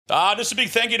Just a big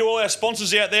thank you to all our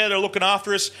sponsors out there that are looking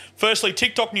after us. Firstly,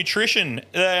 TikTok Nutrition.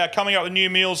 They are coming up with new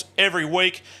meals every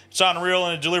week. It's unreal,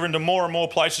 and they're delivering to more and more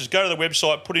places. Go to the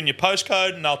website, put in your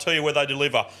postcode, and they'll tell you where they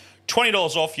deliver. $20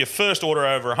 off your first order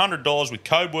over $100 with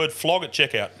code word FLOG at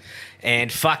checkout.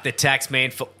 And fuck the tax, man,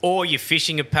 for all your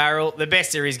fishing apparel. The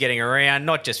best there is getting around,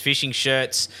 not just fishing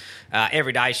shirts,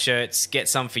 everyday shirts. Get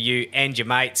some for you and your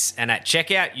mates. And at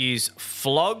checkout, use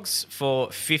FLOGS for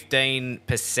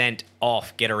 15%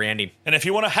 off. Get around him. And if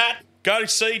you want a hat, go to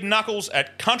see Knuckles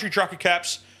at Country Trucker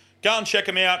Caps. Go and check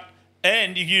them out.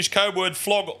 And you use code word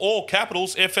FLOG, all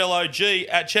capitals, FLOG,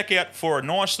 at checkout for a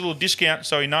nice little discount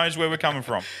so he knows where we're coming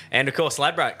from. And, of course,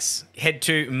 Ladbrokes. Head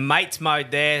to Mates Mode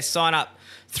there. Sign up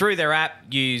through their app.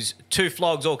 Use 2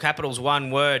 FLOGs, all capitals, one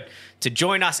word, to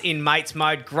join us in Mates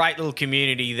Mode. Great little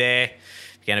community there. If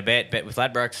you're going to bet with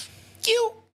Ladbrokes.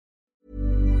 You.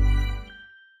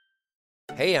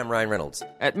 Hey, I'm Ryan Reynolds.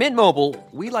 At Mint Mobile,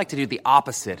 we like to do the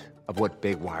opposite of what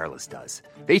Big Wireless does.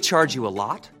 They charge you a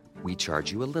lot. We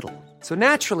charge you a little. So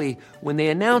naturally, when they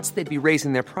announced they'd be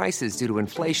raising their prices due to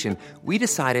inflation, we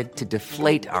decided to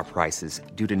deflate our prices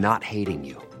due to not hating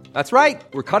you. That's right.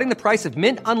 We're cutting the price of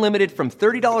Mint Unlimited from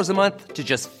 $30 a month to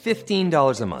just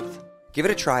 $15 a month. Give it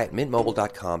a try at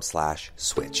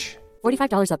mintmobile.com/switch.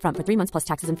 $45 up front for 3 months plus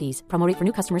taxes and fees. Promo rate for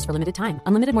new customers for limited time.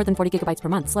 Unlimited more than 40 gigabytes per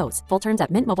month. Slows full terms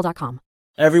at mintmobile.com.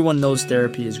 Everyone knows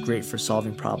therapy is great for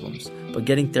solving problems, but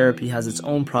getting therapy has its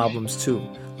own problems too,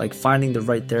 like finding the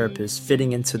right therapist,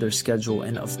 fitting into their schedule,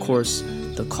 and of course,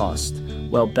 the cost.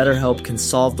 Well, BetterHelp can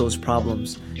solve those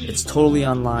problems. It's totally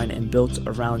online and built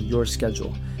around your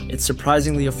schedule. It's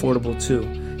surprisingly affordable too.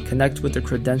 Connect with a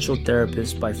credentialed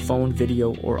therapist by phone,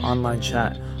 video, or online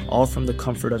chat, all from the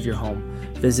comfort of your home.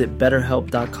 Visit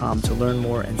BetterHelp.com to learn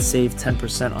more and save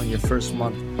 10% on your first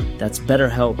month. That's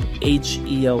BetterHelp,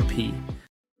 H-E-L-P.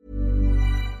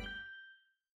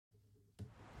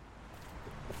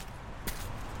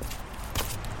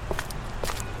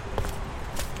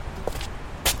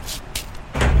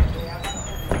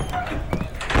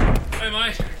 Hey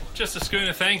mate, just a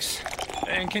schooner, thanks.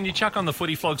 And can you chuck on the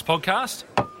Footy Flogs podcast?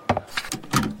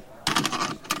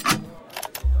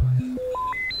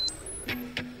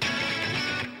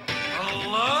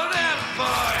 Hello there,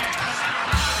 boys!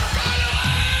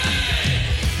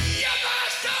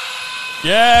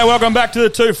 Yeah, welcome back to the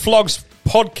 2 Flogs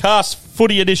podcast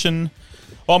footy edition.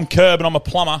 I'm Curb and I'm a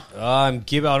plumber. I'm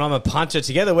Gibbo and I'm a punter.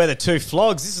 Together we're the 2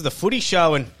 Flogs. This is the footy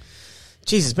show and,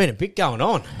 geez, there's been a bit going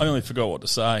on. I nearly forgot what to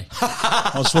say.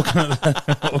 I was looking at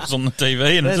what was on the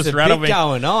TV and There's it just a rattled bit me.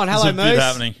 going on. Hello, There's a bit Moose.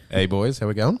 happening. Hey boys, how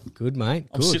we going? Good, mate.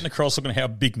 I'm Good. sitting across looking at how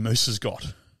big Moose has got.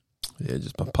 Yeah,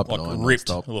 just pumping Like iron ripped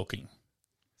non-stop. looking.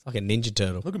 It's like a Ninja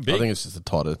Turtle. Looking I big. think it's just a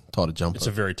tighter jumper. It's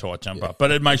a very tight jumper,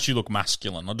 but it makes you look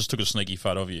masculine. I just took a sneaky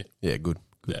photo of you. Yeah, good.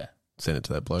 Yeah. Send it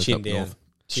to that bloke Chin up down. north.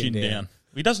 Chin down.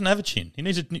 He doesn't have a chin. He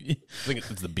needs a... I think it's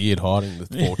the beard hiding the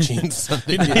 4 chins.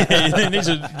 he needs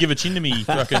to give a chin to me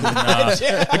fucking...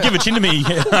 give a chin to me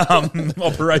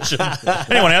operation.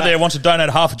 Anyone out there wants to donate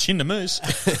half a chin to Moose.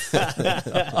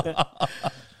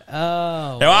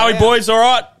 How are we, boys? All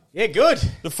right? Yeah, good.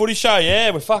 The footy show,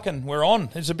 yeah, we're on.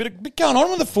 There's a bit going on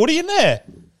with the footy in there.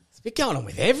 There's a bit going on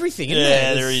with everything, isn't Yeah,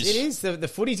 there? there is. It is. The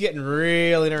footy's getting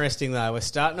real interesting, though. We're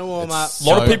starting to warm up. A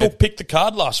lot of people picked the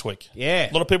card last week. Yeah.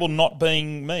 A lot of people not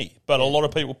being me, but a lot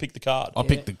of people picked the card. I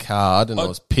picked the card and I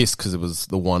was pissed because it was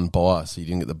the one buy, so you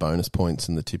didn't get the bonus points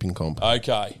in the tipping comp.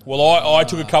 Okay. Well, I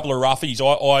took a couple of roughies.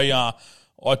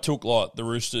 I took, like, the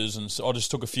Roosters, and I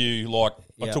just took a few, like,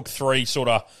 I took 3 sort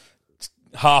of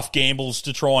half gambles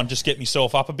to try and just get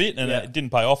myself up a bit, and it didn't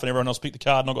pay off, and everyone else picked the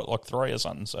card, and I got, like, 3 or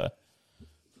something, so...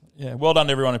 Yeah, well done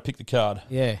to everyone who picked the card.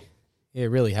 Yeah. Yeah,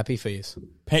 really happy for you.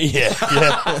 Yeah.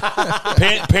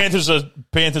 Panthers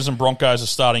and Broncos are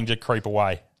starting to creep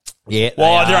away. Yeah.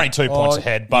 Well, they're only 2 points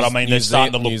ahead, but they're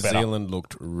starting to look New better. New Zealand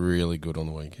looked really good on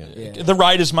the weekend. Yeah. The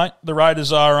Raiders, mate. The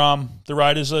Raiders are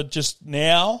just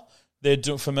now. They're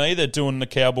doing the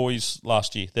Cowboys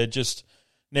last year. They're just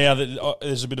now that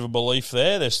there's a bit of a belief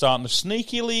there. They're starting to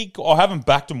sneakily. I haven't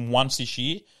backed them once this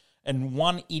year, and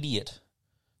one idiot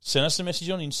sent us a message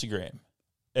on Instagram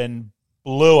and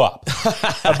blew up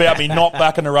about me not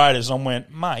backing the Raiders. And I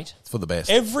went, mate, It's for the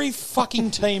best. every fucking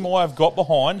team I've got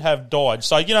behind have died.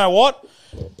 So you know what?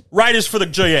 Raiders for the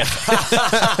GF.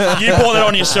 You brought that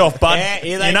on yourself, bud. Yeah,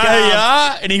 here they you know come. who you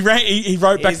are. And he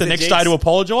wrote back Here's the the next jigs. day to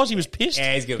apologise. He was pissed.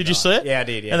 Yeah, he's good. Did you see it? Yeah, I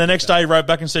did, yeah. And the next day he wrote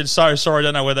back and said, "So sorry, I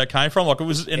don't know where that came from." Like it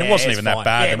was, and it Yeah, wasn't it's even that fine.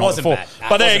 bad. Yeah, it the night wasn't before. bad. No,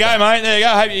 But it there you wasn't go, mate. There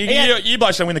you go. You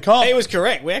blokes don't win the comp. He was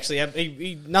correct. We actually have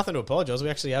nothing to apologise. We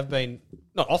actually have been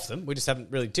Not off them. We just haven't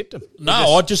really tipped them. No,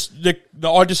 I just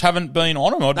haven't been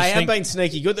on them. They have been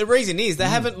sneaky good. The reason is they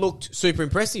haven't looked super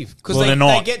impressive because Well,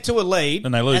 they get to a lead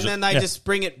and they lose and then it. they just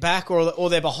bring it back or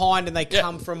they're behind and they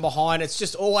come from behind. It's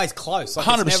just always close. Like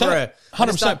 100%. It's never I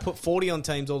just 100%. don't put 40 on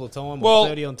teams all the time or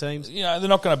 30 on teams. You know, they're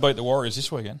not going to beat the Warriors this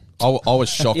weekend. I was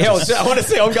shocked. Yeah, I want to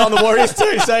see. I'm going the Warriors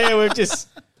too. So yeah, we've just.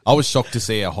 I was shocked to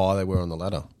see how high they were on the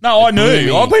ladder. No, I knew.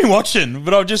 Really? I've been watching,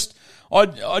 but I just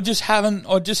haven't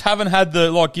had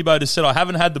the, like Gibbo just said, I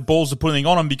haven't had the balls to put anything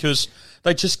on them because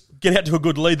they just get out to a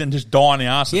good lead and just die on the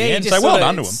arse at the end. So well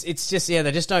done to them. It's just,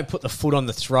 they just don't put the foot on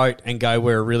the throat and go,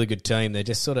 we're a really good team. They're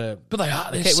just sort of... But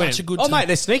they're such a good team. Oh, mate,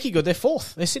 they're sneaky good. They're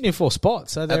fourth. They're sitting in fourth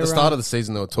spot. So At the start of the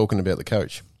season, they were talking about the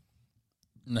coach.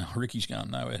 No, Ricky's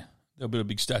going nowhere. There'll be a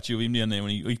big statue of him down there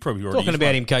when he probably already talking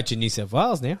about him coaching New South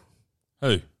Wales now.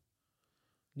 Who?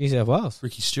 New South Wales.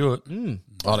 Ricky Stewart. You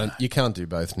can't do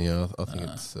both now. I think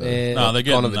it's they're gone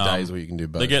getting are the days where you can do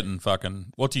both. They're getting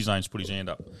fucking, what's his name's put his hand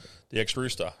up? The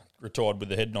ex-Rooster, retired with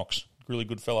the head knocks. Really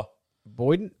good fella.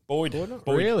 Boyd.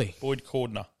 Really? Boyd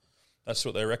Cordner. That's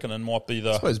what they reckon and might be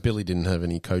the... I suppose Billy didn't have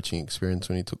any coaching experience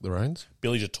when he took the reins.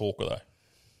 Billy's a talker though.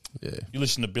 Yeah. You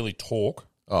listen to Billy talk,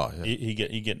 Oh, yeah. he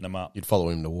getting them up. You'd follow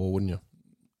him to war, wouldn't you?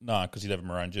 No, because he'd have a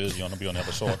maroon jersey on and be on the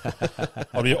other side.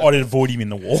 I'd avoid him in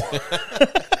the war.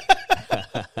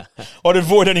 I'd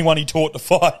avoid anyone he taught to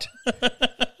fight. I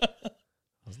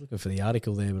was looking for the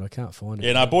article there, but I can't find it.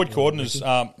 Yeah, no, Boyd Cordner's...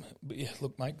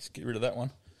 look, mate, let's get rid of that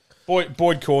one. Boyd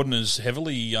Cordner's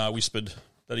heavily whispered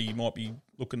that he might be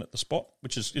looking at the spot,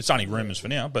 which is... It's only rumours for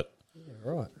now, but... Yeah,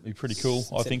 right. It'd be pretty cool,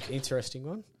 I think. An interesting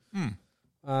one.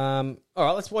 All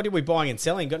right, what are we buying and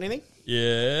selling? Got anything?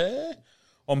 Yeah.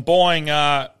 I'm buying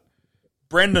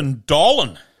Brendan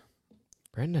Dolan.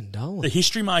 Brendan Dolan. The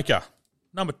history maker.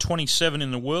 Number 27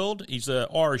 in the world. He's an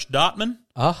Irish dartman.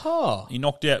 Aha. He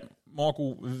knocked out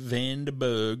Michael Van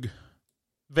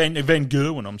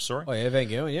Gerwen, I'm sorry. Oh, yeah, Van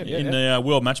Gerwen, yeah. In the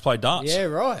World Match Play Darts. Yeah,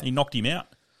 right. He knocked him out.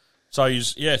 So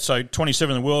he's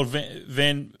 27 in the world.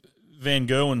 Van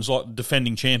Gerwen's like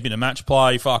defending champion of match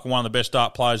play, fucking one of the best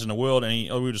dart players in the world, and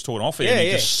we were just talking off here, and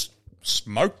he just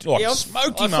smoked him. I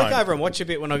flick over and watch a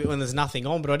bit when there's nothing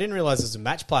on, but I didn't realise it was a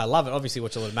match play. I love it. Obviously,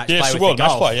 watch a lot of match play with World the Match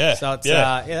golf. Play, yeah. So it's,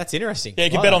 that's interesting. Yeah,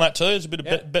 you can bet on that too. There's a bit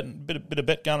of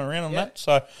bet going around on that.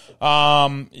 So,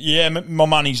 my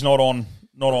money's not on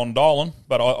Dolan,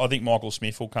 but I think Michael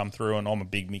Smith will come through, and I'm a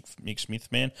big Mick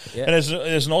Smith man. Yeah. And there's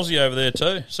an Aussie over there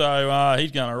too, so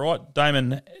he's going all right.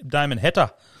 Damon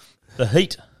Heta, the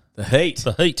Heat.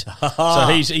 So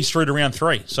he's through to round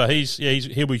 3. So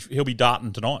he'll be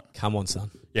darting tonight. Come on,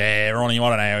 son. Yeah, Ronnie. I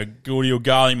don't know how good he'll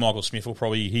go. I think Michael Smith will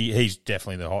probably. He's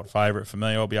definitely the hot favourite for me.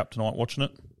 I'll be up tonight watching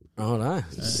it. Oh no,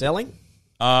 selling.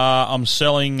 I'm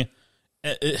selling.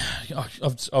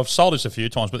 I've sold this a few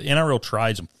times, but the NRL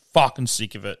trades, I'm fucking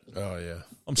sick of it. Oh yeah.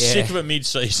 I'm sick of it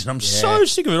mid-season. I'm so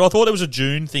sick of it. I thought it was a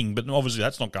June thing, but obviously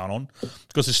that's not going on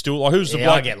because there's still like who's the bloke?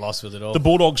 I get lost with it all. The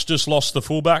Bulldogs just lost the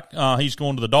fullback. He's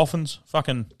gone to the Dolphins.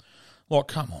 Fucking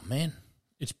come on, man.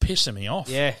 It's pissing me off.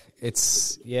 Yeah,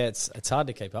 it's hard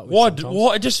to keep up with.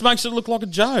 Why? It just makes it look like a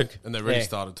joke. And they really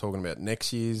started talking about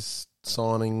next year's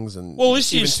signings and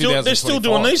this year's they're still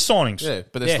doing these signings. Yeah,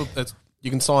 but still,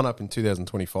 you can sign up in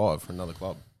 2025 for another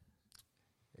club.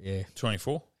 Yeah,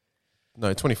 24.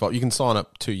 No, 25. You can sign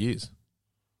up 2 years.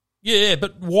 Yeah,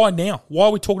 but why now? Why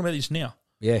are we talking about this now?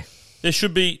 Yeah, there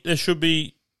should be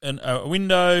a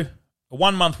window, a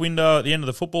 1 month window at the end of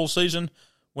the football season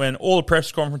when all the press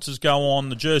conferences go on,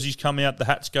 the jerseys come out, the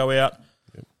hats go out.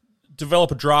 Yep.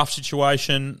 Develop a draft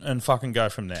situation and fucking go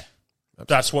from there.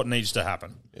 Absolutely. That's what needs to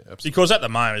happen. Yeah, because at the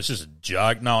moment it's just a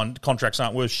joke. Contracts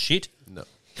aren't worth shit. No.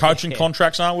 Coaching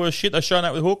contracts aren't worth shit. They've shown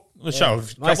that with Hook. They show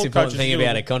most important thing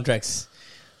about a contract's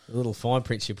the little fine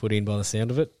print you put in by the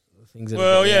sound of it. Things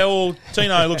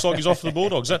Tino looks like he's off for the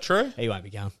Bulldogs. Is that true? He won't be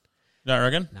going. You don't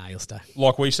reckon? No, he'll stay.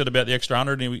 Like we said about the extra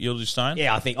 100, he'll just stay.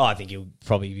 Yeah, I think he'll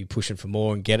probably be pushing for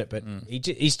more and get it, but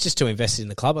he's just too invested in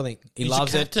the club. I think he's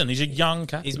loves a captain. He's a young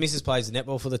captain. His missus plays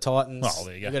netball for the Titans. Oh,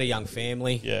 there you go. He's got a young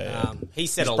family. Yeah. He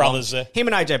said his all brothers along. there.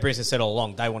 Him and AJ Brisbane said all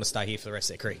along they want to stay here for the rest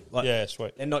of their career.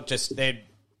 Sweet. They're not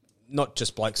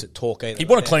just blokes that talk either. He'd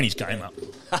want to clean his game up.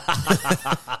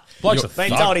 Bloke's been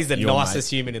told he's the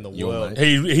nicest human in the world.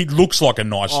 He looks like a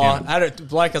nice human. I had a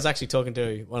bloke I was actually talking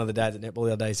to, one of the dads at netball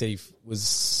the other day. He said he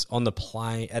was on the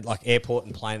plane at airport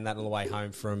and playing that on the way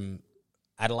home from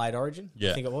Adelaide Origin.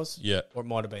 I think it was. Yeah, or it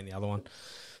might have been the other one.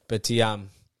 But he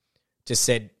just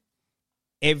said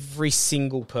every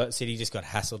single person. He just got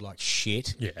hassled like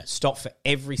shit. Yeah, stopped for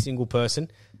every single person.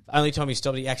 Only time he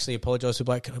stopped, he actually apologised to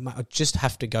Blake. Mate, I just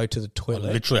have to go to the toilet.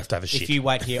 I literally have to have a shit. If you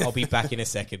wait here, I'll be back in a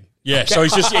second. Yeah, so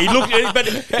he's just but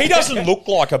he doesn't look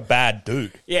like a bad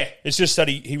dude. Yeah. It's just that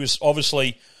he was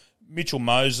obviously Mitchell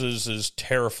Moses'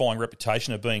 terrifying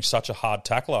reputation of being such a hard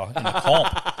tackler in the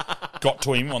comp got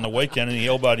to him on the weekend and he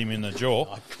elbowed him in the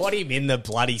jaw. Got him in the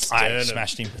bloody sternum.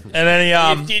 Smashed him. And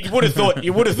then he you would have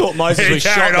thought Moses was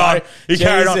carried shot. on. He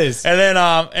carried on. Jesus.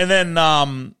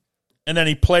 And then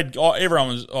he pled. Everyone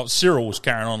was. Cyril was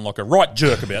carrying on like a right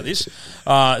jerk about this.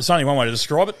 It's only one way to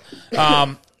describe it.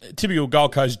 Typical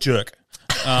Gold Coast jerk.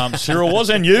 Cyril was,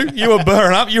 and you were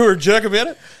burning up. You were a jerk about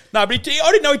it. No, but I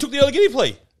didn't know he took the early guilty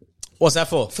plea. What's that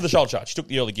for? For the shoulder charge. He took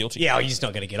the early guilty. Yeah, you're just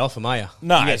not going to get off him, are you?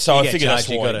 No, I figured that's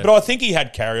why. But I think he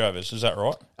had carryovers. Is that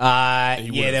right?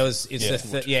 There was.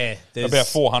 There's about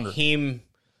 400. Him.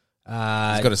 He's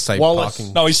got to save Wallace.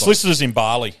 parking. No, his solicitor's in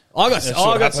Bali. I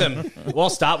got some. Well, I'll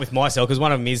start with myself because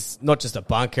one of them is not just a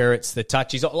bunker; it's the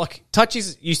touches. Like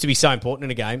touches used to be so important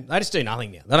in a game. They just do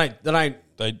nothing now.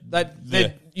 They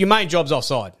don't. Your main job's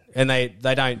offside, and they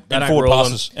don't. They don't forward rule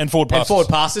passes. them. And forward passes. And forward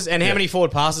passes. And how many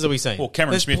forward passes are we seeing? Well,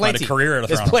 Cameron There's Smith plenty. made a career out of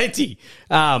There's throwing. plenty.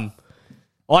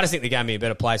 I just think the game would be a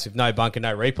better place with no bunker,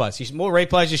 no replays. The more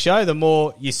replays you show, the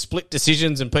more you split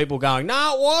decisions and people going,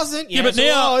 no, it wasn't. Yeah, but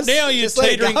now you're Just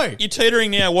let it go. teetering. You're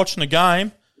teetering now, watching the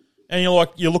game, and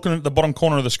you're looking at the bottom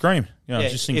corner of the screen. You know, Yeah,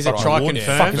 just think, is it fucking try Lord,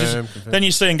 confirm? fuck, then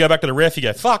you see him go back to the ref. You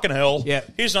go, fucking hell. Yeah.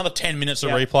 Here's another 10 minutes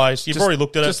of Yeah. replays. You've already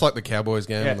looked at Just it. like the Cowboys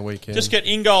game on the weekend. Just get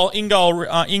in goal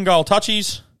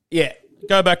touchies. Yeah.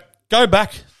 Go back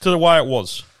to the way it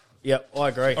was. Yep, I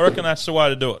agree. I reckon that's the way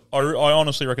to do it. I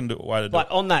honestly reckon the way to do But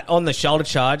it. on the shoulder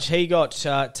charge, he got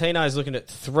Tino's looking at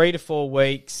 3 to 4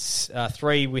 weeks,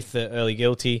 3 with the early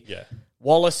guilty. Yeah.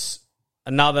 Wallace,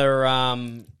 another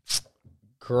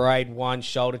grade 1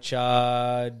 shoulder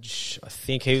charge. I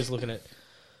think he was looking at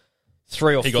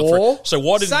 3 or He 4. got 3. So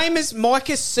why didn't Same as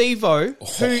Micah Sevo,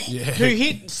 who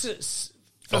hit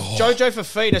Jojo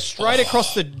Fafita straight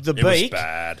across the it beak. was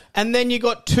bad. And then you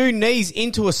got 2 knees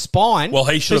into a spine. Well,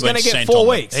 he should have who's been gonna get sent 4 on.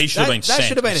 weeks. He should have been That sent.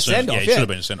 should have been a send-off. Yeah, he should have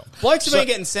been a send-off. Blokes have So- been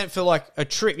getting sent for like a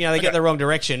trip. You know, they get the wrong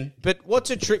direction. But what's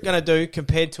a trip going to do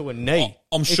compared to a knee?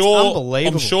 I'm It's sure.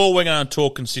 unbelievable. I'm sure we're going to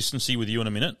talk consistency with you in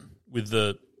a minute with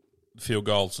the field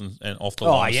goals and off the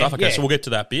line and stuff. Okay, so we'll get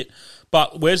to that bit.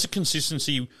 But where's the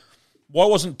consistency? Why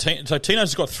wasn't so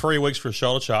Tino's got 3 weeks for a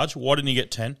shoulder charge? Why didn't he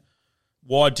get 10?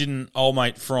 Why didn't old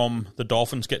mate from the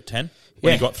Dolphins get 10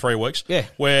 when he got 3 weeks? Yeah.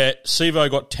 Where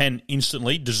Sevo got 10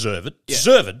 instantly, deserved.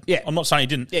 Deserved. Yeah. I'm not saying he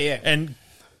didn't. Yeah. And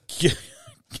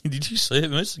did you see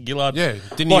it, Mr. Gillard? Yeah,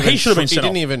 he should have been He sent didn't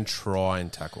off. even try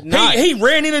and tackle. No. He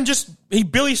ran in and he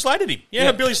Billy slated him. Yeah,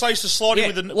 Yeah. Billy Slater just slide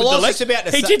him with the, Well, I with was the just legs.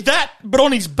 about to He say- did that, but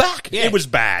on his back. Yeah. It was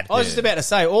bad. I was just about to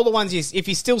say, all the ones if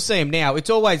you still see them now, it's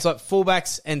always like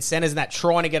fullbacks and centres and that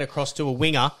trying to get across to a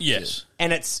winger. Yes.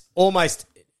 And it's almost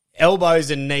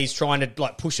elbows and knees trying to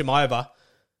like push him over.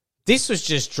 This was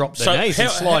just drop the knees and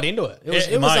slide into it.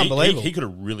 It was unbelievable. He could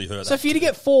have really hurt So that. for you to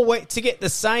get 4 weeks to get the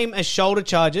same as shoulder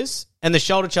charges, and the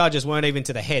shoulder charges weren't even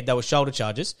to the head, they were shoulder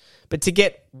charges, but to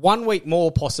get 1 week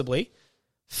more possibly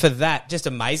for that just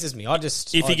amazes me.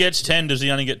 If he gets 10, does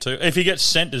he only get 2? If he gets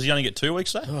sent, does he only get 2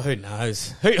 weeks though? Oh, who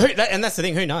knows? And that's the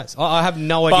thing. Who knows? I have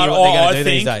no idea what they're going to do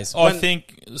these days. I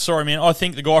think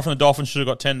the guy from the Dolphins should have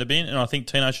got 10 to bin, and I think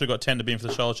Tino should have got 10 to bin for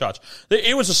the shoulder charge.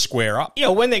 It was a square up. Yeah,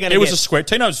 when they're going to It was a square.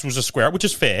 Tino's was a square up, which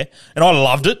is fair, and I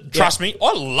loved it. Trust me,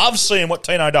 I love seeing what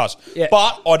Tino does. Yeah.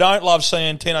 But I don't love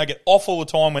seeing Tino get off all the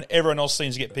time when everyone else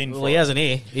seems to get pinned Well, for he it. hasn't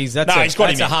here. He's got That's a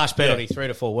him. harsh penalty, Yeah. 3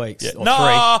 to 4 weeks. Yeah. Or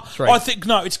No, three. I think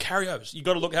it's carryovers. You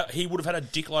got to look at. He would have had a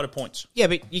dickload of points. Yeah,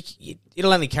 but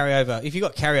it'll only carry over. If you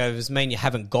got carryovers, mean you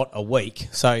haven't got a week.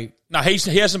 So No, he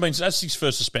hasn't been. That's his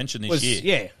first suspension this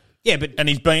year. yeah, but And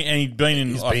he's been in.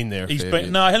 He's been there a He's fair been.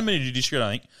 bit. No, he hadn't been in judiciary, I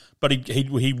think. But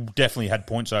he definitely had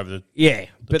points over the.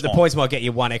 but the time. points might get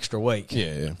you 1 extra week.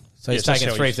 Yeah. So he's Yeah, so taken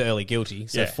that's 3 how for early guilty.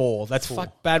 So Yeah. 4. That's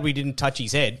fuck bad. We didn't touch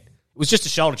his head. It was just a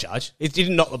shoulder charge. It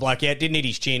didn't knock the bloke out. Didn't hit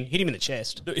his chin. Hit him in the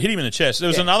chest. Hit him in the chest. There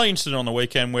was another incident on the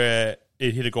weekend where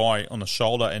it hit a guy on the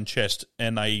shoulder and chest,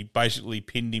 and they basically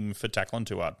pinned him for tackling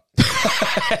too hard.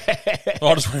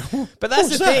 I just went, But that's "What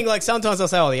was the that?" thing. Like sometimes they'll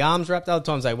say, "Oh, the arm's wrapped." Other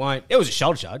times they won't. It was a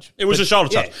shoulder charge. It was a shoulder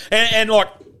charge, and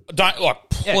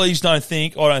please don't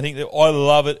think I don't think that I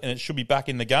love it, and it should be back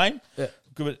in the game. Yeah.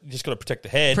 You just got to protect the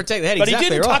head. Protect the head. But Exactly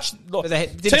he didn't right. touch. But the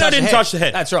head- Tino didn't touch the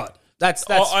head. That's right. That's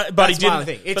but he that's my didn't. only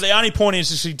thing. But the only point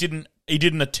is he didn't. He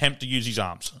didn't attempt to use his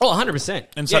arms, 100%.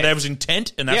 and so there was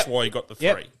intent, and that's why he got the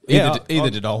 3. Either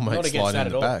did old mate not against slide that in at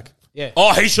the all. back. Yeah.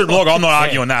 Oh, he should. Look, I'm not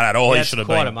arguing that at all. Yeah, He that's should have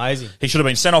quite been amazing. He should have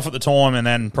been sent off at the time, and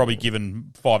then probably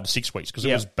given 5 to 6 weeks because it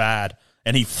Yeah. was bad.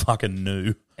 And he fucking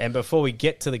knew. And before we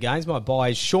get to the games, my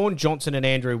buys, Sean Johnson and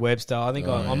Andrew Webster. I think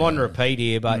I'm on repeat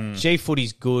here, but G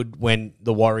Footy's good when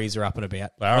the Warriors are up and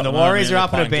about. When the Warriors are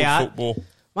up and about,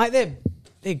 mate,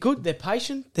 they're good. They're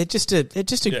patient. They're just a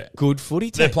good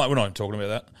footy team. They're playing. We're not even talking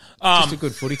about that. Just a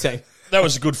good footy team. That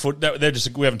was a good foot.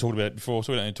 We haven't talked about it before,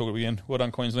 so we don't need to talk about it again. Well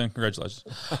done, Queensland. Congratulations.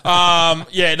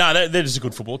 They're just a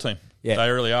good football team. Yeah.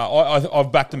 They really are.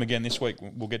 I've backed them again this week.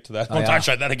 We'll get to that. Don't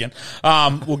show that again.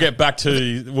 We'll get back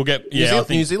to.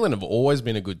 New Zealand have always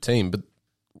been a good team, but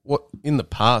in the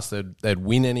past they'd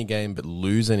win any game but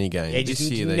lose any game. Yeah, this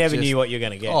year, you never knew what you're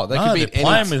going to get. Oh, they're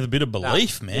playing with a bit of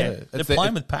belief, man. Yeah. They're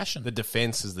playing with passion. The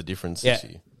defense is the difference this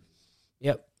year.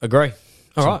 Yep, agree.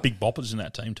 All right. Big boppers in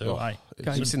that team too, eh?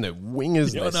 You've seen their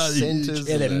wingers, their centres.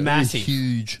 Yeah, they're massive.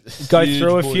 Huge. Go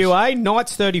through a few, eh?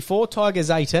 Knights 34, Tigers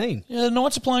 18. Yeah, the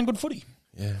Knights are playing good footy.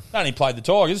 Yeah. They only played the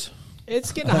Tigers.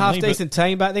 It's getting a half-decent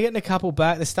team back. They're getting a couple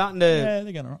back. They're starting to... Yeah,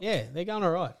 they're going all right. Yeah, they're going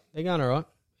all right.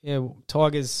 Yeah,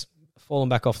 Tigers falling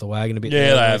back off the wagon a bit.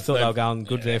 Yeah, they thought they were going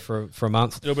good there for a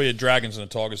month. There'll be a Dragons and a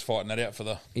Tigers fighting that out for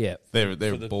the... Yeah. They're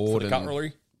bored and...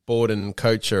 cutlery. Board and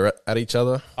coach are at each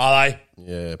other. Are they?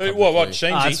 Yeah. What,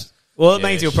 Sheensy? Well, it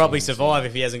means he'll probably survive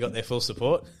if he hasn't got their full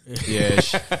support. Yeah.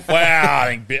 Well,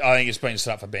 I think it's been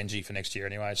set up for Benji for next year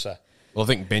anyway. So, well, I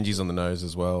think Benji's on the nose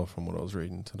as well, from what I was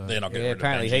reading today. They're not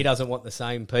apparently he doesn't want the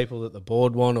same people that the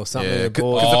board want or something. Yeah, the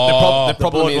board, the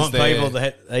problem is people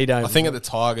that he don't. I think at the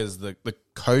Tigers, the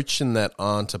coach and that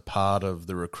aren't a part of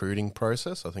the recruiting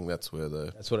process. I think that's where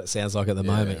that's what it sounds like at the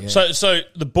moment. Yeah. So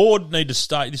the board need to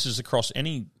stay. This is across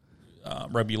any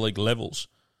rugby league levels.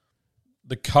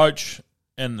 The coach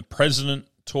and the president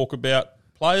talk about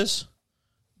players.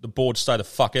 The board stay the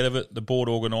fuck out of it. The board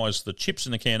organise the chips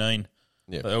in the canteen.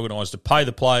 Yeah. They organise to pay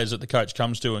the players that the coach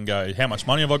comes to and go, how much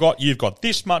money have I got? You've got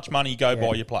this much money, go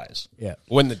buy your players. Yeah.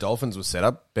 When the Dolphins were set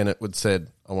up, Bennett would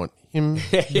said, I want him,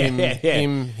 him,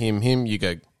 you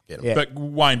go get him. Yeah. But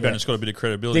Wayne Bennett's got a bit of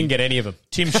credibility. Didn't get any of them.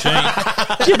 Tim Sheen.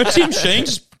 But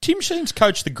Tim Sheen's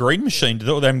coached the Green Machine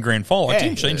to them grand final.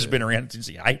 Tim Sheen's has been around since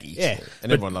the 80s. Yeah.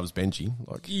 And everyone loves Benji.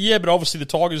 Yeah, but obviously the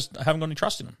Tigers haven't got any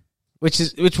trust in him. Which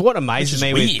what amazes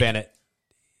me with Bennett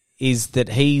is that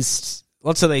he's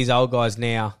lots of these old guys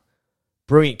now,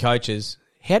 brilliant coaches.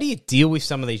 How do you deal with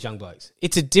some of these young blokes?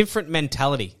 It's a different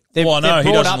mentality. I know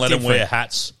he doesn't let them wear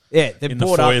hats. Yeah, in the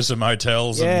foyers of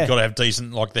motels, and you've got to have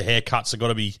decent, the haircuts have got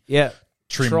to be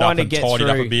trimmed up and tidied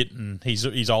up a bit, and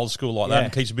he's old school like that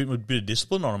and keeps a bit of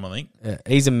discipline on him, I think. Yeah.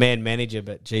 He's a man manager,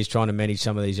 but geez, trying to manage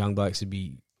some of these young blokes would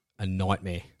be a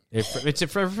nightmare. It's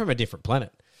from a different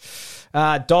planet.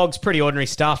 Dogs, pretty ordinary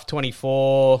stuff,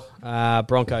 24.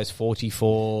 Broncos,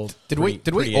 44. Did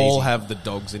we all have the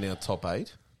Dogs in our top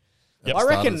 8? Yep. I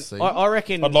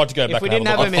reckon. I'd like to go back. If we didn't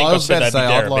have them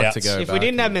I'd like to go if we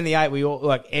didn't have them in the 8, we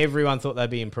all everyone thought they'd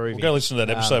be improving. We'll go listen to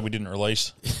that episode we didn't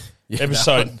release.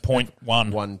 Episode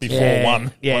 0.1 before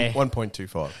 1. Yeah.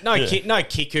 1.25. No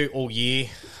Kiku all year.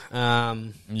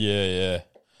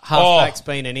 Halfback's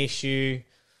been an issue.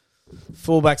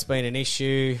 Fullback's been an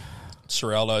issue.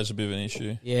 Serraldo's a bit of an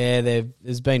issue. Yeah,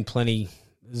 there's been plenty.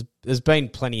 There's been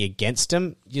plenty against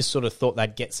them. You sort of thought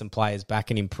they'd get some players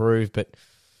back and improve, but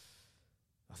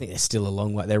I think they're still a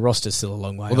long way. Their roster's still a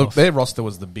long way off. Their roster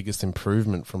was the biggest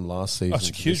improvement from last season. That's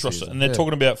a huge roster. And they're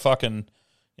talking about fucking,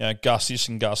 Gus this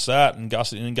and Gus that, and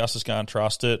Gus is going,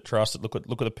 trust it. Look at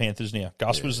the Panthers now.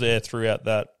 Gus was there throughout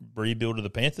that rebuild of the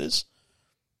Panthers.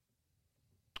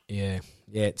 Yeah,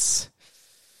 it's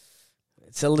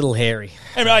a little hairy.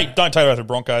 Hey, don't take it out the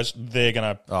Broncos. They're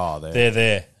gonna. They're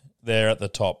there. They're at the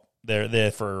top. They're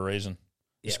there for a reason.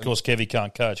 Yeah. Of course, Kevy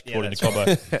can't coach, according to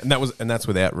Cobbo. and that's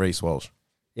without Reece Walsh.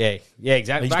 Yeah,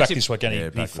 exactly. He's back this week,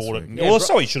 and he fought it. Yeah,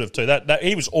 so he should have too. That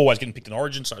he was always getting picked in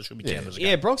Origin, so it should be counted as a game.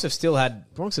 Yeah, Bronx have still had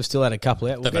a couple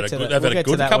out. They've had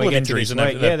a couple of injuries, and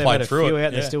they've played through it.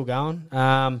 Out, they're still going.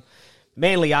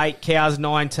 Manly 8, Cows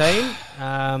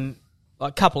 19.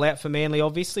 A couple out for Manly,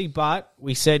 obviously, but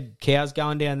we said Cows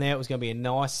going down there. It was going to be a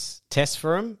nice test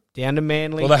for them down to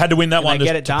Manly. Well, they had to win that one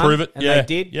to prove it. And they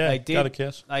did. Yeah, they did. Go to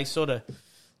Cows. They sort of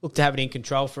looked to have it in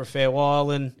control for a fair while,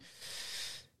 and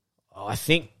I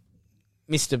think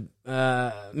Mr.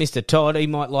 Todd, he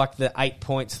might like the 8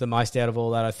 points the most out of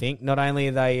all that, I think. Not only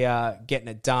are they getting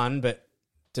it done, but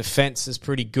defence is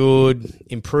pretty good,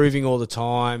 improving all the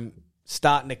time,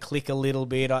 starting to click a little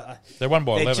bit. They won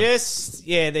by 11.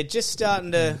 They're just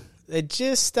starting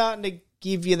to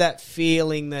give you that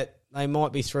feeling that they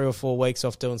might be 3 or 4 weeks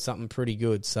off doing something pretty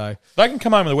good. So they can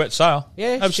come home with a wet sail.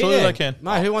 Yeah, absolutely they can.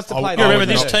 Mate, who wants to play? You remember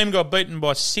this team got beaten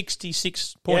by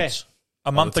 66 points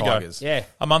a month ago. Yeah,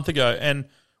 a month ago. And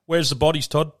where's the bodies,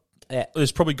 Todd? Yeah,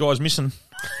 there's probably guys missing.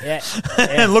 Yeah,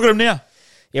 and look at them now.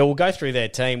 Yeah, we'll go through their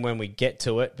team when we get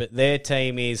to it, but their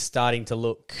team is starting to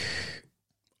look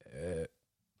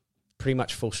pretty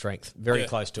much full strength, very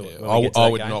close to it. Yeah. I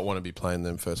would not want to be playing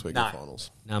them first week of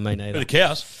finals. No, me neither. The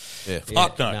Cows. Yeah,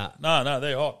 Fuck no. No,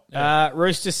 they're hot. Yeah.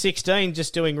 Roosters 16,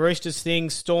 just doing Roosters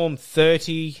things. Storm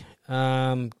 30.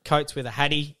 Coates with a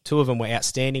Hattie. 2 of them were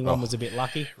outstanding. One was a bit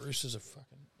lucky. Roosters are fucking...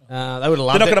 They would have They're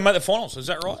loved not it. going to make the finals, is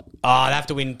that right? Oh, they have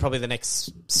to win probably the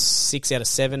next 6 out of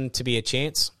 7 to be a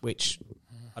chance, which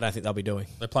I don't think they'll be doing.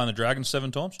 They're playing the Dragons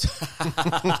 7 times.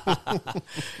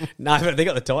 No, but they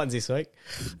got the Titans this week.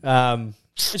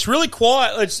 It's really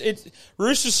quiet. It's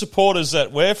Roosters supporters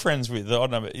that we're friends with. I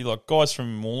don't know, but like guys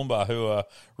from Moolumbar who are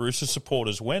Roosters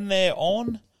supporters. When they're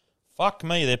on, fuck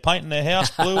me, they're painting their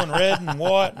house blue and red and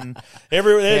white and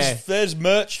everywhere. There's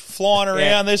merch flying around.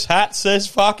 Yeah. There's hats. There's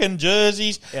fucking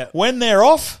jerseys. Yeah. When they're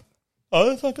off,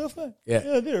 they're fuck off, mate.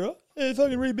 Yeah. They're off. They're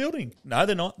fucking rebuilding. No,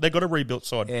 they're not. They've got a rebuilt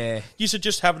side. Yeah. You said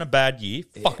just having a bad year.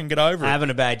 Fucking get over it.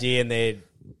 Having a bad year,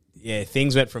 and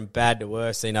things went from bad to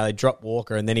worse. You know, they dropped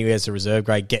Walker, and then he has a reserve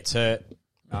grade, gets hurt.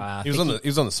 He was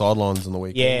on the sidelines on the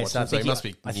weekend. Yeah, so I think he must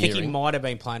be. I think he might have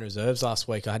been playing reserves last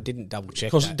week. I didn't double check.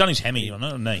 Because he's done his hemi on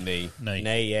it, knee.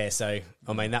 Yeah. So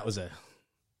I mean, that was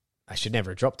I should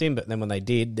never have dropped him, but then when they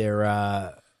did,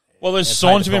 Well, there's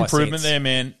signs of improvement there,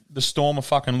 man. The Storm are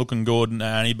fucking looking good, and they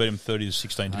only beat them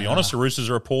 30-16. To be honest, the Roosters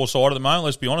are a poor side at the moment.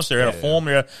 Let's be honest, they're out of form.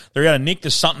 They're out of nick.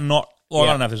 There's something not. Well, I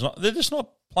don't know if there's not. They're just not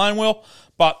playing well.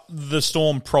 But the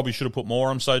Storm probably should have put more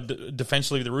on them. So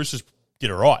defensively, the Roosters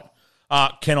did all right.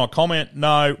 Can I comment?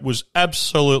 No, was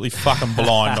absolutely fucking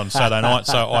blind on Saturday night.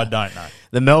 So I don't know.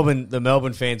 The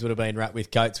Melbourne fans would have been wrapped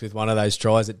with Coates with one of those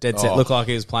tries. It dead set looked like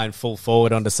he was playing full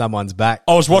forward onto someone's back.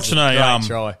 I was watching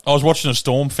try. I was watching a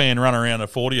Storm fan run around a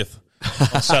 40th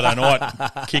on Saturday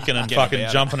night, kicking and fucking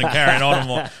jumping and carrying on. I'm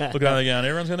like, looking at them going,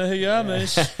 everyone's going to hear you on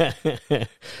this.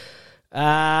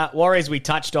 Warriors we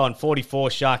touched on 44,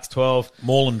 Sharks 12.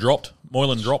 Moylan dropped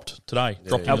today.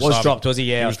 Dropped, was he?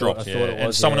 Yeah, he was dropped. I thought it was.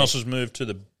 And someone else has moved to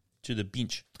the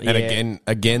bench. And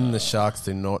again, the Sharks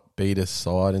do not beat a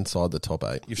side inside the top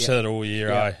 8. You've said it all year,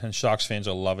 And Sharks fans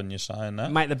are loving you saying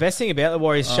that. Mate, the best thing about the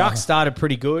Warriors, Sharks started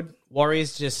pretty good.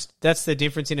 Warriors that's the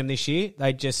difference in them this year.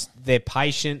 They're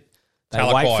patient. They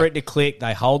wait for it to click.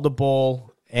 They hold the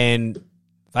ball, and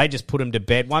they just put them to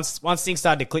bed. Once things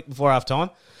started to click before half time,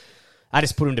 I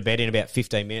just put him to bed in about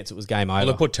 15 minutes. It was game over.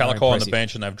 Well, they put Talakai on the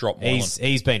bench and they've dropped Moylan.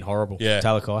 He's been horrible,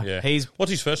 Talakai. Yeah.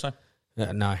 What's his first name?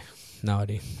 No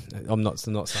idea. I'm not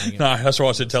saying it. No, that's why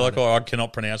I said Talakai. I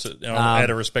cannot pronounce it. Out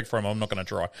of respect for him, I'm not going to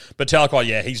try. But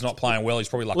Talakai, he's not playing well. He's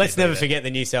probably lucky. Let's never forget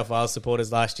the New South Wales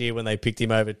supporters last year when they picked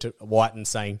him over to Whiten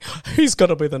saying, he's got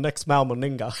to be the next Mal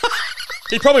Meninga.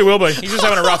 He probably will be. He's just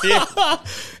having a rough year.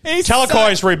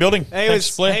 Talakai is rebuilding. He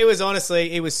was honestly,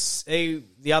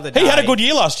 the other day. He had a good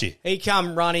year last year. He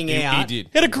come running out. He did.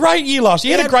 He had a great year last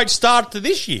year. He had a great start to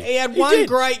this year. He had one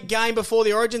great game before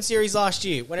the Origin Series last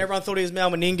year. When everyone thought he was Mal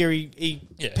Meninga, he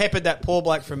peppered that poor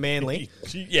bloke from Manly.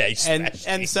 He smashed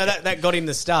and so that got him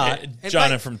the start.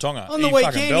 Jonah from Tonga. On the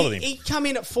weekend, he come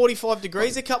in at 45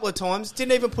 degrees a couple of times,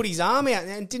 didn't even put his arm out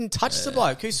and didn't touch the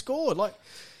bloke who scored. Like,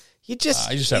 he's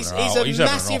a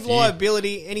massive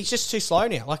liability, and he's just too slow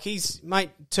now. Like,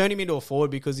 turn him into a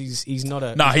forward because he's not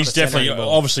a. No, he's definitely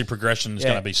obviously progression is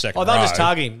going to be second. They'll just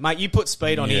target him, mate. You put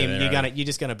speed on him, you're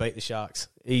just gonna beat the Sharks.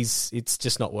 It's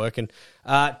just not working.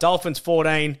 Dolphins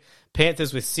 14,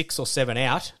 Panthers with 6 or 7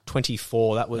 out,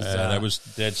 24. That was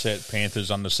dead set.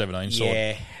 Panthers under 17 side.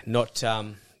 Yeah, not.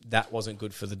 That wasn't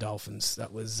good for the Dolphins.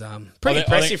 That was pretty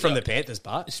impressive from the Panthers,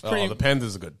 but the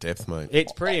Panthers have got depth, mate.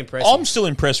 It's pretty impressive. I'm still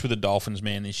impressed with the Dolphins,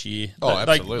 man, this year.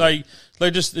 Absolutely.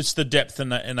 They just it's the depth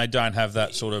and they don't have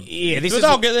that sort of. Yeah,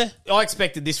 they'll get there. I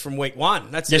expected this from week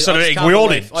one. We all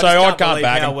did. So I can't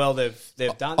back how well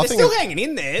they've done. They're still hanging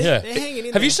in there. Yeah. They're hanging in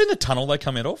there. Have you seen the tunnel they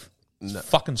come out of? It's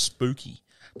fucking spooky.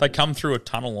 They come through a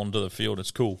tunnel onto the field.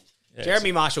 It's cool. Yeah,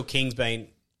 Jeremy Marshall-King's been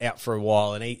out for a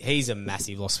while, and he's a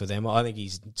massive loss for them. I think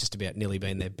he's just about nearly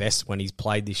been their best when he's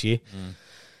played this year.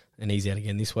 And he's out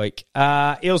again this week.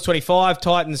 Eels 25,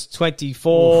 Titans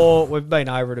 24. We've been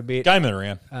over it a bit. Game it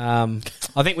around.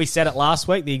 I think we said it last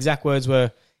week. The exact words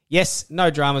were, yes, no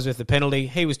dramas with the penalty.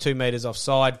 He was 2 metres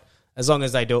offside. As long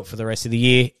as they do it for the rest of the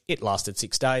year. It lasted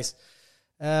 6 days.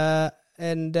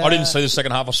 And I didn't see the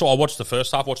second half. I watched the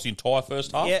first half. Watched the entire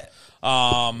first half. Yeah.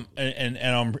 And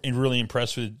I'm really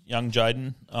impressed with young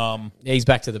Jaden. He's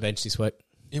back to the bench this week.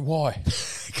 Yeah, why?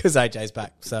 Because AJ's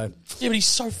back. So yeah, but he's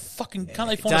so fucking. Can't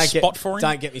they find a spot for him?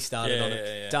 Don't get me started on it.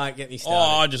 Yeah. Don't get me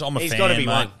started. I'm a fan. He's got to be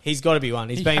mate. one. He's got to be one.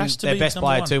 He's been their best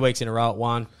player 2 weeks in a row at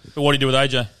one. But what do you do with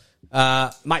AJ?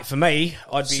 Mate, for me,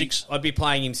 I'd be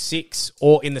playing him 6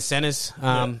 or in the centres.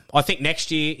 I think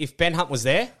next year, if Ben Hunt was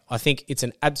there, I think it's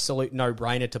an absolute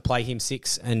no-brainer to play him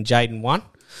 6 and Jaden 1.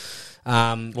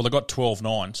 Well, they've got 12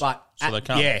 nines, so they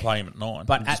can't play him at 9.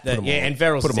 But at the and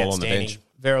Verrills is outstanding.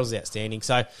 Verrills is outstanding.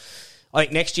 So I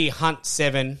think next year, Hunt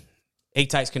 7, he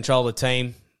takes control of the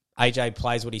team. AJ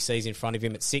plays what he sees in front of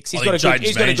him at 6. He's got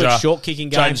a good short kicking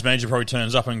game. Jaden's manager probably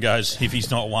turns up and goes, if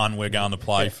he's not 1, we're going to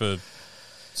play for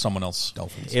someone else.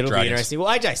 Dolphins. It'll be interesting.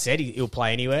 Well, AJ said he'll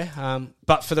play anywhere.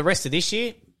 But for the rest of this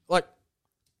year, like,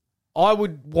 I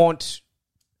would want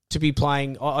to be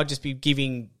playing, I'd just be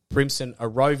giving Brimson a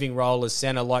roving role as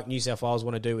centre like New South Wales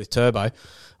want to do with Turbo.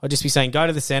 I'd just be saying, go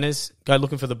to the centres, go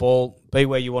looking for the ball, be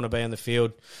where you want to be on the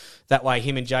field. That way,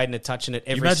 him and Jaden are touching it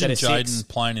every set of 6. Imagine Jaden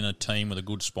playing in a team with a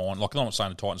good spine. Like, I'm not saying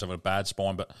the Titans have a bad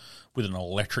spine, but with an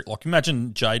electric. Like,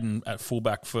 imagine Jaden at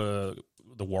fullback for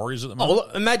the Warriors at the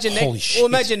moment.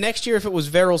 Imagine next year if it was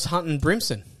Verrills, Hunt, and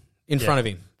Brimson in front of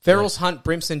him. Verrills, Hunt,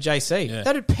 Brimson, JC. Yeah.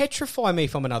 That'd petrify me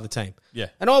from another team. Yeah.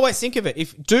 And I always think of it.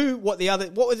 What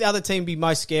would the other team be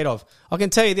most scared of? I can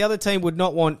tell you the other team would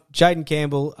not want Jaden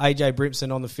Campbell, AJ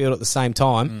Brimson on the field at the same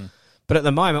time. But at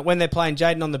the moment, when they're playing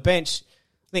Jaden on the bench,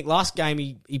 I think last game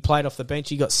he played off the bench,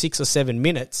 he got 6 or 7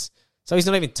 minutes. So he's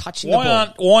not even touching the ball.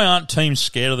 Why aren't teams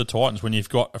scared of the Titans when you've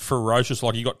got a ferocious,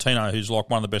 like you got Tino, who's like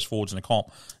one of the best forwards in the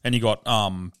comp, and you got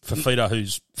Fafita,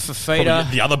 who's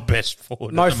the other best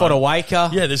forward. Mo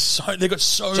Fodawaker. Yeah, they've got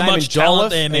so much talent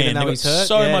there, man. They've got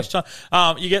so much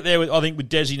talent. You get there with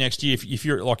Desi next year. If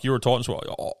you're a Titans,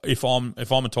 if I'm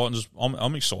a Titans,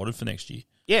 I'm excited for next year.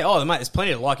 Yeah. Oh, mate, there's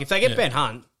plenty to like. If they get Ben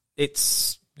Hunt,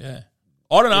 it's I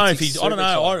don't know if he's. I don't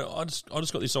know. I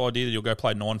just got this idea that you'll go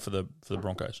play 9 for the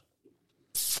Broncos.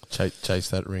 Chase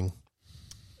that ring.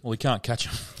 Well, he can't catch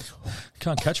him.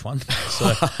 Can't catch one.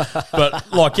 So,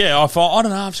 but like, I don't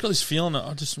know. I've just got this feeling that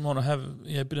I just want to have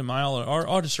a bit of mail.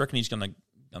 I just reckon he's going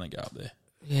to go up there.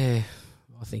 Yeah,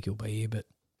 I think he'll be here, but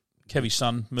Kevy's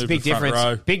son moved to the front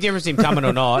row. Big difference in him coming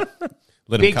or not.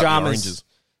 Big dramas.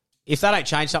 If they don't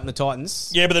change something, the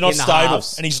Titans. Yeah, but they're not stable,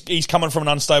 and he's coming from an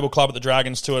unstable club at the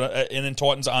Dragons and then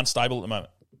Titans aren't stable at the moment.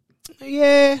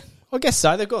 Yeah, I guess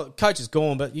so. They've got coach is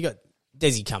gone, but you got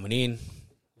Desi coming in.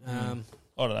 I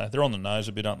don't know. They're on the nose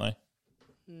a bit, aren't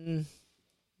they?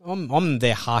 I'm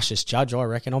their harshest judge, I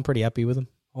reckon. I'm pretty happy with them.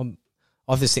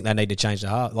 I just think they need to change the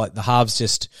half. Like the halves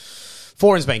just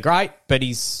Foran's been great, but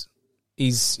he's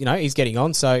getting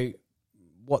on. So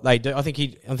what they do, I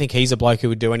think he's a bloke who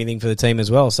would do anything for the team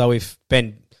as well. So if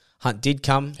Ben Hunt did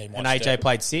come and AJ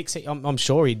played 6, I'm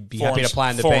sure he'd be happy to play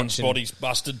on the bench. Foran's body's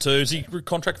busted too. Is he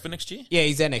contracted for next year? Yeah,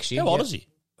 he's there next year. How old is he?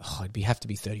 Oh, he'd have to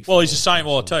be 30. Well, he's the same.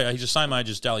 Well, I'll tell you, he's the same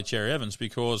age as Daly Cherry Evans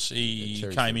because he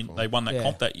came in. They won that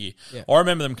comp that year. Yeah. I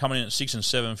remember them coming in at 6 and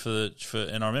 7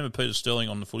 and I remember Peter Sterling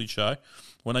on the Footy Show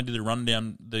when they did the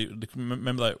rundown.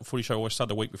 Remember that Footy Show always started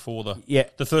the week before the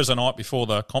Thursday night before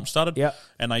the comp started. Yeah,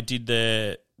 and they did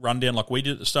their rundown like we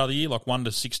did at the start of the year, like 1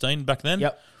 to 16 back then.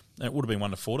 Yep. It would have been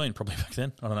 1 to 14 probably back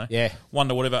then. I don't know. Yeah. 1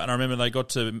 to whatever. And I remember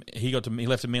he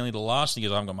left Manly to last and he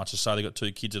goes, I haven't got much to say. They got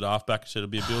 2 kids at halfback, so it'll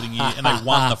be a building year. And they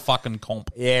won the fucking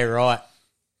comp. Yeah, right.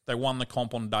 They won the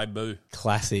comp on debut.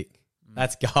 Classic.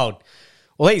 That's gold.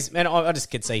 Well, I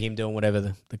just could see him doing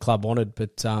whatever the club wanted,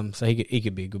 but so he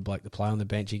could be a good bloke to play on the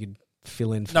bench. He could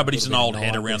fill in. No, but he's an old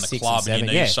head around the club and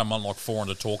you need someone like Foran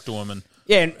to talk to him.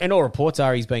 And all reports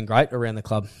are he's been great around the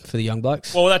club for the young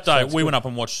blokes. Well, that day we went up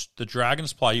and watched the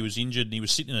Dragons play. He was injured and he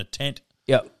was sitting in a tent.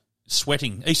 Yep.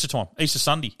 Sweating. Easter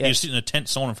Sunday. Yep. He was sitting in a tent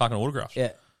signing fucking autographs.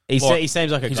 Yeah. He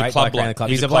seems like a great bloke around the club.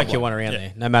 He's a bloke you want around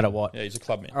there, no matter what. Yeah, he's a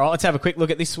club man. All right, let's have a quick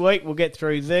look at this week. We'll get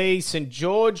through these. St.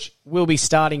 George will be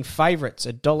starting favourites,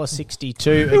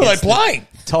 $1.62. Who are they playing?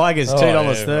 Tigers,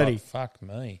 $2.30. Yeah, right. Fuck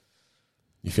me.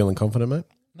 You feeling confident, mate?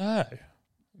 No.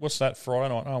 What's that,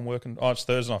 Friday night? Oh, I'm working. Oh, it's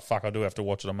Thursday night. Fuck, I do have to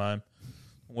watch it at home.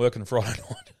 I'm working Friday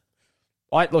night.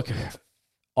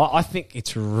 I think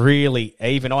it's really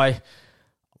even. I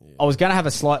was going to have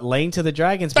a slight lean to the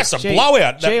Dragons. That's a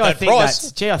blowout. I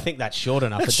think that's short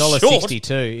enough.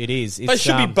 $1.62. It is. They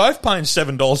should be both paying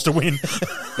 $7 to win.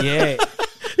 Yeah.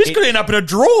 This could end up in a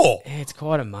draw. It's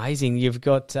quite amazing. You've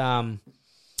got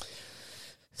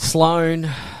Sloan,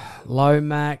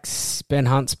 Lomax, Ben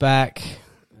Hunt's back.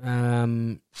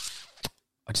 I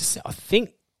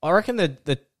reckon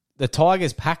the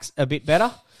Tigers pack's a bit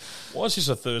better. Why is this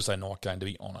a Thursday night game, to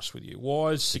be honest with you? Why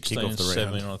is 16 and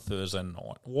 17 on a Thursday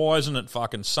night? Why isn't it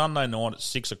fucking Sunday night at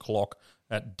 6 o'clock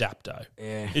at Dapto?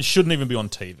 Yeah. It shouldn't even be on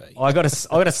TV. I got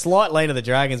a slight lean to the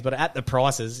Dragons, but at the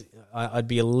prices, I'd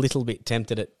be a little bit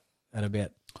tempted at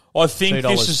about I think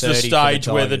this is the stage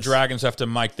where the Dragons have to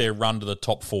make their run to the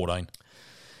top 14.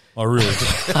 I really do.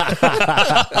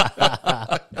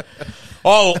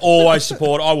 I'll always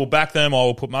support. I will back them. I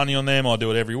will put money on them. I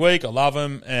do it every week. I love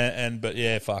them. But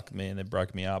yeah, fuck, man, they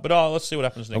broke me up. But let's see what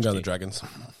happens next I'm going year. the Dragons.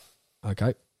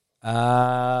 Okay.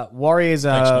 Warriors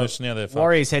Thanks, Moose. Now they're fucked.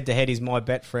 Warriors head to head is my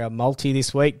bet for our multi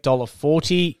this week.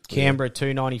 $1.40. Canberra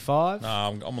 $2.95. No,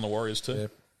 I'm on the Warriors too. Yeah.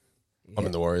 I'm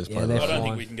in the Warriors. Yeah, play they're I don't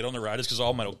think we can get on the Raiders because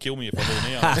old mate will kill me if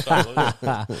I do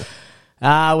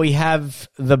now. We have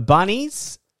the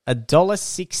Bunnies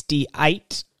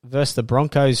 $1.68 versus the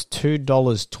Broncos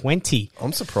 $2.20.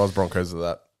 I'm surprised Broncos are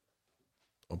that.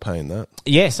 I'm paying that.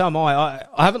 Yeah, so am I.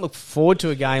 I haven't looked forward to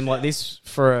a game like this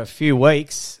for a few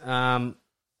weeks. I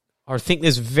think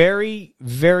there's very,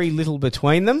 very little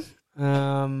between them.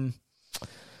 Latrell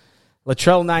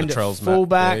named Latrell's at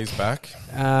fullback. Yeah, he's back.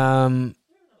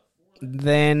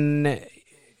 Then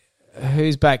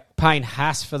who's back? Payne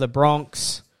Haas for the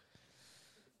Bronx.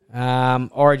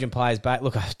 Origin players back.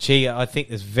 Look, I think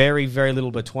there's very, very little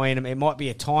between them. It might be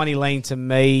a tiny lean to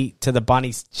me to the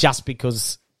Bunnies just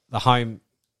because the home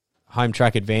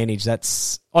track advantage.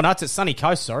 It's at Sunny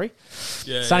Coast, sorry.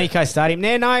 Yeah, Sunny Coast Stadium.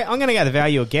 No, I'm going to go the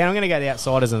value again. I'm going to go the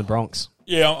outsiders and the Bronx.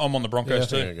 Yeah, I'm on the Broncos I'm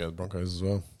too. going to go the Broncos as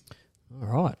well.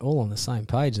 All right, all on the same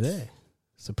page there.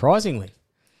 Surprisingly.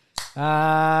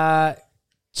 Titans,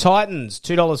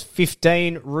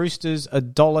 $2.15. Roosters,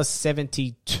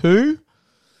 $1.72.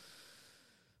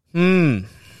 Jeez,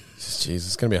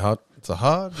 it's going to be hard. It's a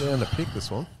hard round to pick, this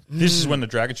one. This is when the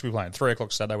Dragons should be playing 3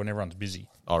 o'clock Saturday when everyone's busy.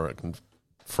 I reckon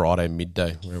Friday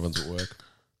midday when everyone's at work.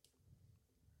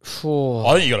 Oh.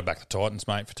 I think you got to back the Titans,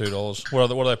 mate, for $2.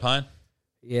 What are they paying?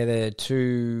 Yeah, they're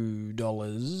 $2.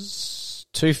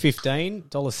 $2.15.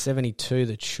 $1.72,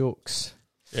 the Chooks.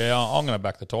 Yeah, I'm going to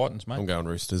back the Titans, mate. I'm going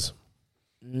Roosters.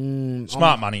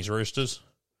 Smart money's Roosters.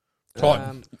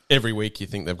 Titan. Every week you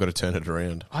think they've got to turn it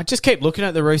around. I just keep looking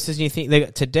at the Roosters and you think they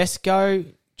got Tedesco,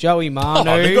 Joey Manu,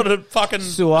 they've got a fucking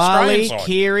Suali, Australian side.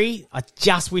 Keary. I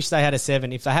just wish they had a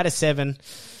 7. If they had a 7,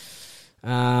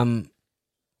 Nolan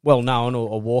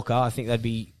or Walker, I think they'd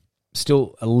be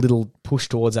still a little push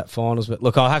towards that finals. But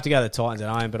look, I'll have to go to the Titans at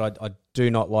home, but I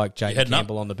do not like Jake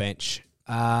Campbell on the bench.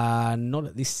 Not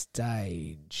at this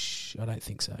stage. I don't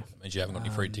think so. Means you haven't got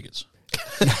any free tickets.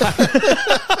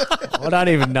 I don't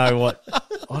even know what.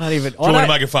 I don't even. Do you want me to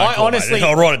make a phone call, mate?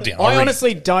 I'll write it down. I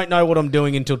honestly don't know what I'm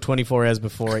doing until 24 hours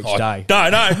before each day. No.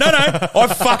 I'm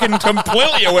fucking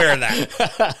completely aware of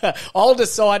that. I'll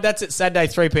decide. That's at Saturday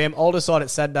 3 p.m. I'll decide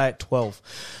it's Saturday at 12.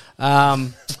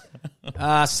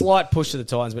 Slight push to the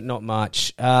Titans, but not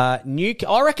much. I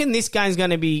reckon this game's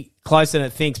going to be closer than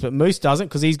it thinks, but Moose doesn't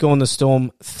because he's gone the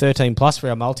Storm 13+ for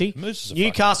our multi.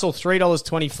 Newcastle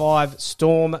 $3.25,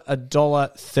 Storm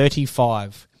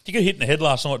 $1.35. Did you get hit in the head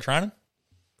last night training?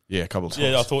 Yeah, a couple of times.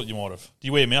 Yeah, I thought you might have. Did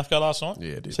you wear your mouthguard last night?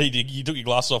 Yeah, I did. So you took your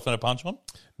glasses off and a punch on?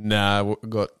 Nah,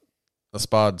 I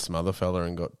sparred some other fella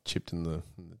and got chipped in the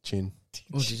chin.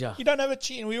 Oh, did you? You don't have a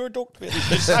chin. We were talking about this.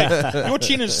 They're safe. Your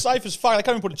chin is safe as fuck. They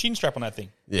can't even put a chin strap on that thing.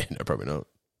 Yeah, no, probably not.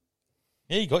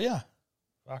 Yeah, you got ya.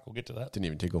 Fuck, we'll get to that. Didn't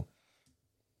even tickle.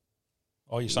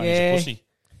 Oh, you're saying he's a pussy?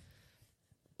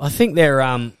 I think they're.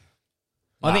 I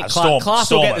think Clark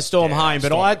will get the Storm home, but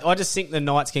Storm. I just think the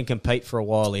Knights can compete for a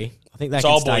while here. I think they It's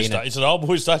can old stay boys' in day. it. It's an old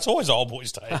boys' day. It's always old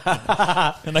boys' day.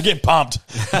 And they get pumped.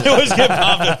 They always get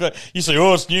pumped. You say,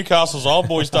 it's Newcastle's old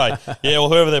boys' day. Yeah, well,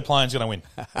 whoever they're playing is going to win.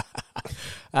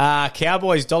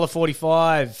 Cowboys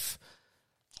 $1.45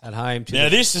 at home. Now,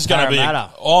 this is going to be...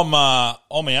 Parramatta.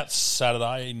 I'm out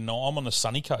Saturday. No, I'm on the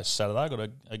sunny coast Saturday. I've got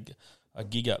a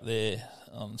gig up there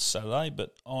on Saturday,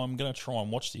 but I'm going to try and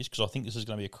watch this because I think this is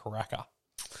going to be a cracker.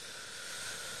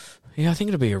 Yeah, I think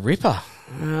it'll be a ripper.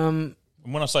 And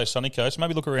when I say sunny coast,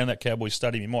 maybe look around that Cowboys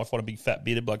stadium. You might find a big fat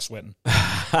bearded bloke sweating.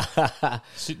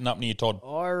 Sitting up near Todd.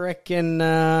 I reckon...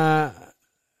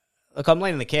 look, I'm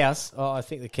leaning the Cows. I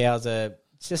think the Cows are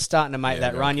just starting to make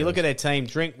that run. You look at their team,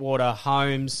 Drinkwater,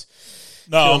 Holmes,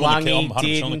 Tuolangi,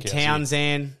 Dearden,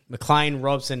 Townsend, McLean,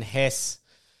 Robson, Hess,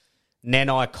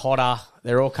 Nanai, Cotter.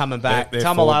 They're all coming back.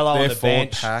 Tamalolo on the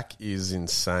bench. Their pack is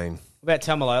insane. What about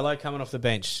Tamalolo coming off the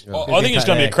bench? I think it's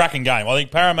going to be a cracking game. I think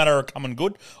Parramatta are coming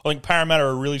good. I think Parramatta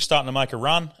are really starting to make a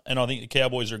run, and I think the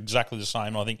Cowboys are exactly the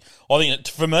same. I think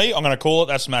for me, I'm going to call it.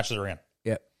 That's the match of the round.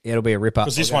 Yep, it'll be a ripper.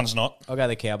 Because this one's not. I'll go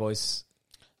the Cowboys.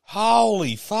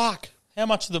 Holy fuck! How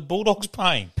much are the Bulldogs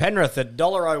paying? Penrith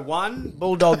 $1.01,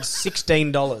 Bulldogs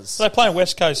 $16. So they're playing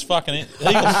West Coast fucking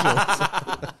Eagles.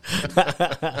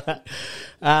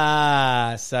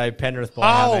 So Penrith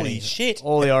by how many? Holy shit!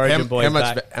 All the Origin boys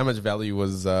back. How much value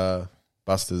was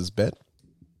Buster's bet?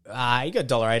 He got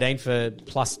 $1.18 for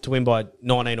plus to win by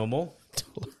 19 or more.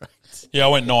 Yeah, I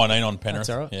went 19 on Penrith. That's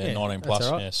all right. Yeah, Yeah, 19 that's plus.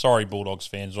 all right. Yeah, sorry, Bulldogs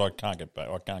fans. I can't get back.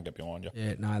 I can't get behind you.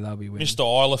 Yeah, no, they'll be winning. Mr.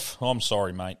 Iliff, I'm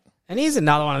sorry, mate. And here's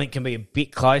another one I think can be a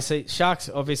bit closer. Sharks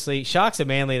and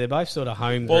Manly, they're both sort of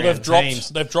home Well, ground teams.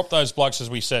 they've dropped those blokes as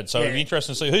we said. So it'll be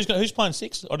interesting to see who's playing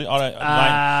sixth. I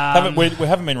don't. We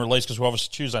haven't been released because we're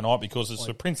obviously Tuesday night because it's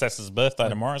the princess's birthday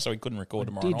tomorrow, so we couldn't record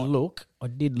tomorrow night. I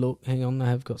did look. Hang on, I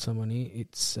have got someone here.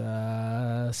 It's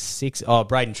 6. Oh,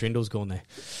 Braden Trindle's gone there.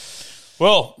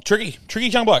 Well, tricky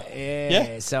young bloke.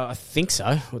 Yeah, so I think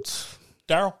so. It's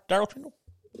Daryl Trindle.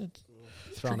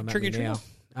 throwing him at Tricky me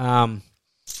now.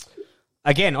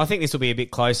 Again, I think this will be a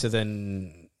bit closer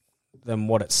than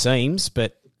what it seems,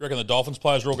 but You reckon the Dolphins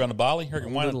players are all going to Bali? You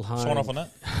reckon Wayne little sign home. off on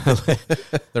that?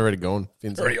 They're already gone.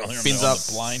 Fins up. Fins up.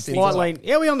 Plane.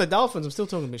 Yeah, we're on the Dolphins. I'm still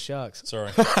talking about Sharks.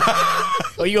 Sorry.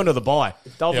 Oh, you onto the bye.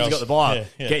 Dolphins got the bye.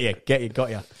 Yeah. Get you,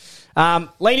 got you.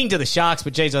 Leaning to the Sharks,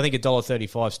 but geez, I think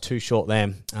 $1.35 is too short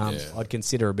them. I'd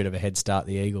consider a bit of a head start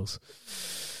the Eagles.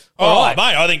 All right,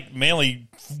 mate. I think Manly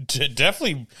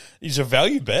definitely is a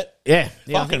value bet. Yeah.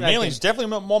 Fucking Manly's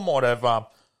definitely.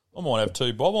 I might have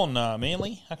 2 bob on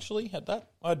Manly actually at that.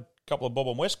 I had a couple of bob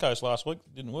on West Coast last week.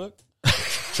 Didn't work.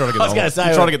 Trying to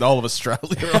get the whole of Australia.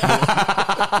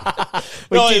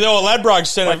 Well, the Ladbrokes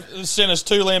sent us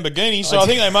 2 Lamborghinis, so I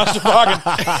think they must have fucking.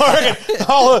 I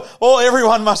reckon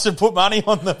everyone must have put money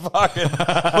on the fucking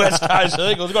West Coast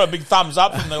Eagles. Got a big thumbs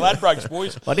up from the Ladbrokes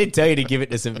boys. I did tell you to give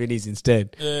it to some Vinnies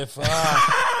instead. Yeah, fuck.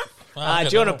 Do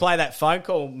you want to play that phone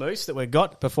call, Moose, that we've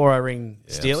got before I ring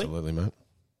Steely? Absolutely, mate.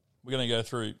 We're going to go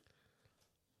through.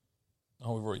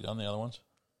 Oh, we've already done the other ones.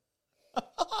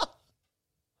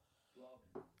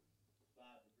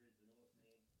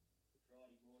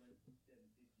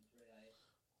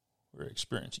 We're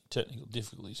experiencing technical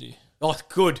difficulties here. Oh,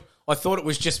 good. I thought it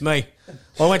was just me.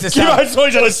 I went to say... I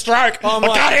thought you had a stroke. I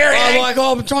can't hear anything. I'm like,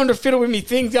 I'm trying to fiddle with me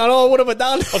things. Going, what have I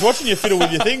done? I was watching you fiddle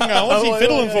with your thing. What's he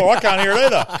fiddling for? I can't hear it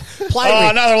either. Play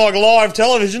with another like live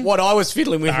television. What I was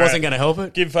fiddling with wasn't going to help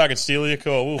it. Give fucking Steely a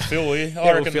call. We'll fill you.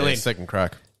 I reckon we'll fill in. Second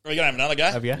crack. Are you going to have another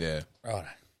go? Have you? Yeah. Right.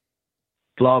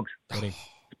 Flogs.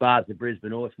 Spars, the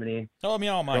Brisbane Horseman here. Oh, me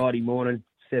old mate. Friday morning,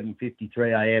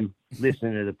 7:53 a.m.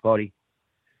 Listening to the potty.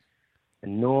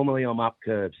 And normally I'm up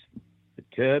Curbs. But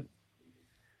Curb,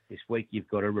 this week you've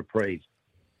got a reprieve.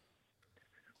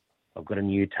 I've got a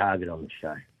new target on the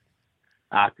show.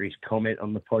 After his comment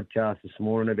on the podcast this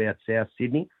morning about South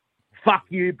Sydney, fuck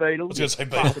you, Beatles. I was going to say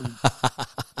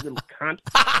Beatles. Little cunt.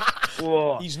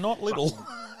 Oh, He's not little.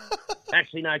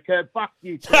 actually, no, Curb, fuck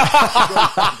you, Curb. You're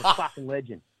a fucking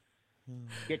legend.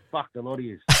 Get fucked, a lot of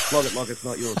you. Flog it like it's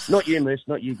not yours. Not you, Moose,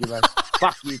 not you, Gibbo.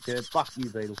 Fuck you, Curb. Fuck you,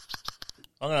 Beatles.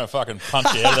 I'm going to fucking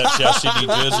punch you out of that South Sydney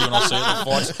jersey when I see it in the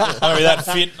fights. I'm going to be that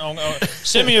fit.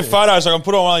 Send me a photo so I can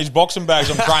put on one of these boxing bags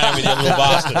I'm training with, you little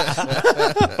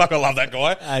bastard. Fuck, I love that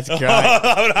guy. That's great.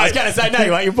 I was going to say, no,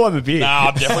 you won't. You're buying a beer. No,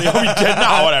 I'm definitely. I'll be dead. No,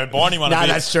 I won't buy anyone a No, beer.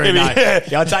 that's true. Yeah, No.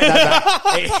 Yeah, I'll take that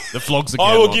back. The Flogs again.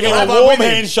 I will give him have a one warm with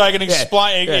him. handshake and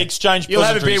exchange You'll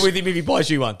have a pleasantries. beer with him if he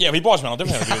buys you one. Yeah, if he buys me, I'll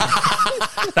definitely have a beer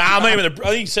with him. Nah, I mean, I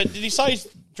think he said, did he say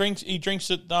he drinks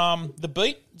at the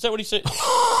Beat? Is that what he said?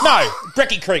 No,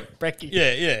 Brecky Creek. Brecky.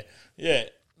 Yeah.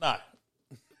 No,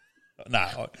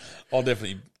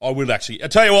 I will actually. I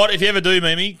tell you what, if you ever do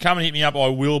meet me, come and hit me up. I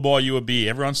will buy you a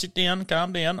beer. Everyone sit down,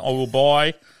 calm down. I will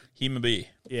buy him a beer.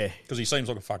 Yeah. Because he seems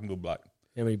like a fucking good bloke.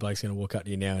 How many blokes going to walk up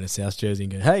to you now in a South jersey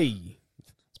and go, hey?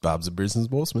 It's Barb's a Brisbane's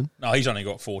Horseman. No, he's only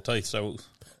got 4 teeth, so we'll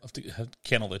have to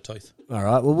count all their teeth. All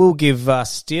right, well, we'll give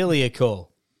Steely a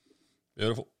call.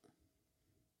 Beautiful.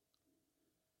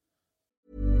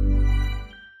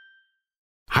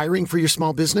 Hiring for your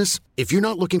small business? If you're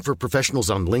not looking for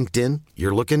professionals on LinkedIn,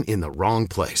 you're looking in the wrong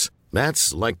place.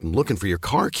 That's like looking for your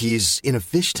car keys in a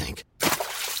fish tank.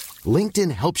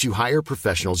 LinkedIn helps you hire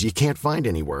professionals you can't find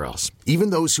anywhere else, even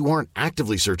those who aren't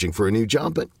actively searching for a new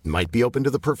job but might be open to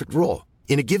the perfect role.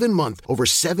 In a given month, over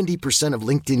 70% of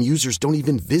LinkedIn users don't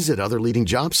even visit other leading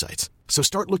job sites. So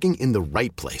start looking in the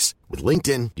right place. With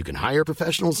LinkedIn, you can hire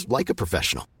professionals like a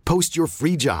professional. Post your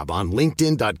free job on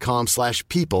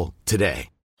linkedin.com/people today.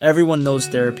 Everyone knows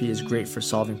therapy is great for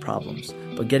solving problems,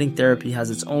 but getting therapy has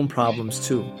its own problems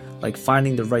too, like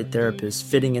finding the right therapist,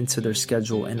 fitting into their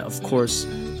schedule, and of course,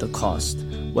 the cost.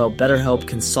 Well, BetterHelp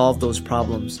can solve those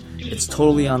problems. It's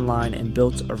totally online and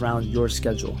built around your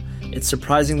schedule. It's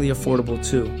surprisingly affordable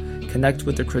too. Connect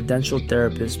with a credentialed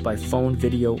therapist by phone,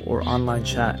 video, or online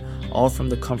chat, all from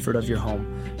the comfort of your home.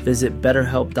 Visit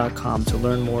BetterHelp.com to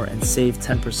learn more and save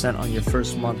 10% on your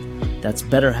first month. That's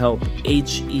BetterHelp,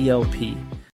 H-E-L-P.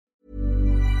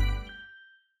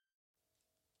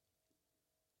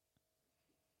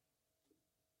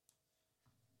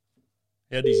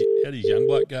 How does young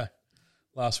bloke go?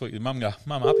 last week. Did Mum go,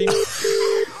 Mum, up him?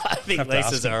 I think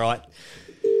Lisa's all right.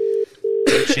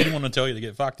 She didn't want to tell you to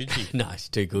get fucked, did she? No, she's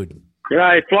too good.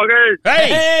 G'day, floggers.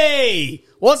 Hey!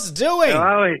 What's doing?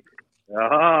 How are we?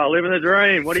 Oh, living the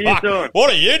dream. What are you doing? What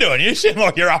are you doing? You seem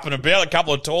like you're up and about. A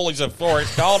couple of tallies of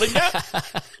Forest Gold, didn't you?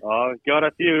 I've got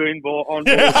a few on board.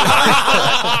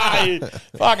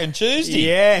 Fucking Tuesday.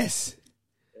 Yes.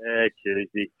 Yeah, Tuesday.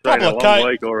 It's been a long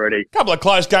week already. Couple of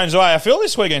close games of AFL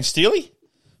this weekend, Steely.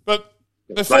 But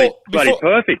bloody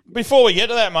perfect. Before we get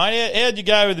to that, mate, how'd you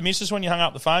go with the missus when you hung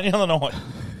up the phone the other night?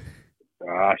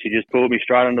 She just pulled me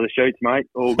straight under the sheets, mate.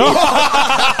 All good.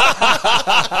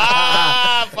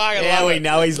 Yeah, we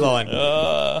know he's lying.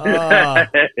 Yeah,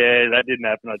 that didn't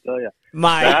happen, I tell you.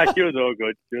 Mate. She was all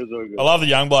good. I love the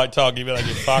young bloke told you about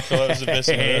get fucked. That was the best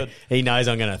I've heard. He knows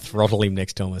I'm going to throttle him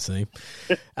next time I see him.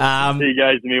 He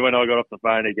goes to me when I got off the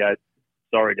phone, he goes,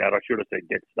 sorry, Dad, I should have said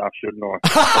get stuff, shouldn't I?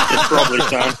 Probably,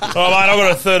 son. Oh, mate, I've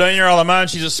got a 13-year-old at the moment.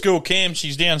 She's at school camp.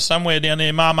 She's down somewhere down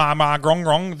there,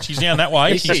 grong. She's down that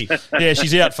way. Yeah,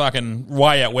 she's out fucking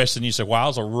way out west of New South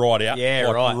Wales, or right out. Yeah,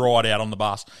 right. Right out on the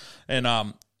bus. And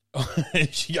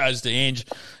she goes to Ange.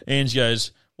 Ange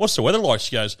goes, what's the weather like?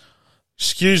 She goes,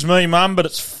 excuse me, Mum, but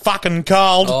it's fucking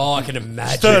cold. Oh, I can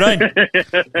imagine. It's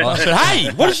 13. I said,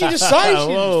 hey, what did she just say? She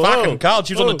was fucking cold.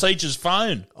 She was on the teacher's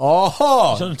phone. Oh. She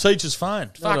was on the teacher's phone.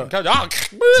 Fucking cold. Oh,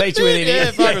 teacher with an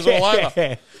yeah, fuck, it was all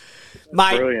over.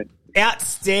 Mate, brilliant.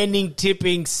 Outstanding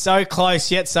tipping. So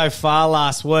close yet so far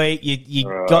last week. You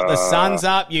got the Suns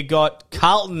up. You got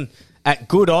Carlton at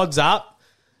good odds up.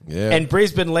 Yeah. And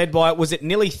Brisbane led by, was it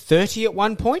nearly 30 at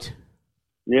one point?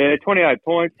 Yeah, 28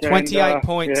 points. 28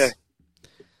 points. Yeah.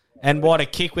 And what, a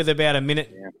kick with about a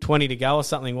minute 20 to go or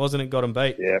something, wasn't it? Got them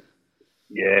beat. Yeah.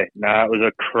 Yeah, no, it was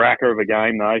a cracker of a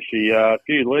game, though. A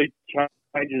few lead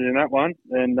changes in that one.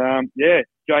 And,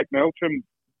 Jake Meltram, 2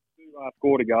 last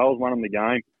quarter goals, won them the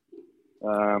game.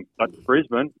 But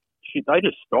Brisbane, they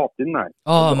just stopped, didn't they?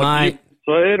 Oh, mate.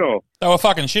 See it or? They were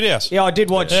fucking shit house. Yeah, I did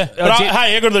watch. Yeah. But hey,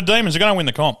 how good are the Demons? They're going to win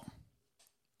the comp.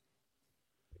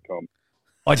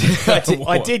 I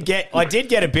did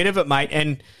get a bit of it, mate,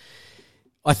 and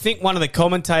I think one of the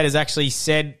commentators actually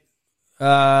said,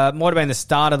 might have been the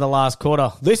start of the last quarter,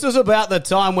 this was about the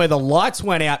time where the lights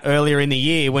went out earlier in the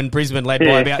year when Brisbane led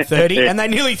by about 30, and they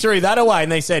nearly threw that away,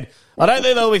 and they said, I don't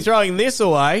think they'll be throwing this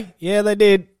away. Yeah, they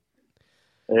did.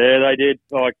 Yeah, they did.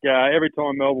 Like, every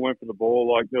time Melbourne went for the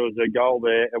ball, like, there was a goal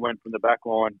there. It went from the back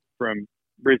line from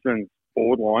Brisbane's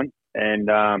forward line. And,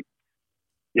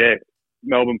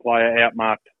 Melbourne player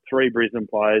outmarked 3 Brisbane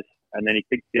players, and then he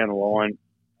kicked down the line.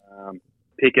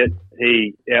 Pickett,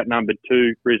 he outnumbered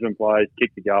 2 Brisbane players,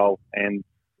 kicked the goal. And,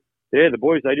 the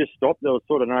boys, they just stopped. There was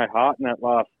sort of no heart in that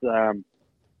last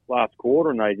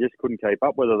quarter, and they just couldn't keep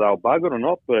up, whether they were buggered or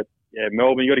not. But,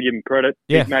 Melbourne, you got to give them credit.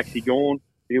 Yeah. Big Maxi Gawn.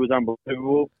 He was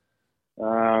unbelievable.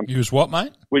 He was what,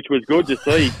 mate? Which was good to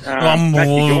see.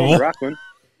 Unbelievable. Maxi Gawn,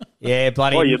 Yeah,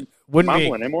 bloody. you're wouldn't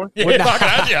mumbling, am I? Yeah,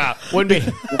 fucking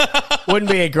had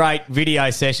wouldn't be a great video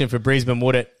session for Brisbane,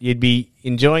 would it? You'd be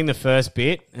enjoying the first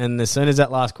bit, and as soon as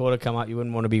that last quarter come up, you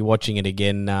wouldn't want to be watching it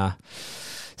again,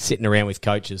 sitting around with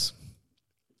coaches.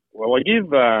 Well, I give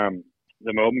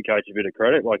the Melbourne coach a bit of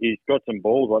credit. Like, he's got some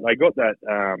balls. Like, they got that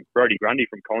Brodie Grundy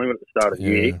from Collingwood at the start of the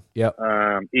year. Yep.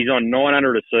 He's on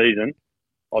 900 a season.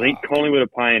 I think Collingwood are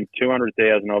paying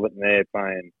 200,000 of it, and they're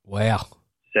paying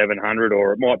 700,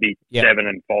 or it might be 7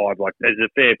 and 5. Like, there's a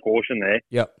fair portion there.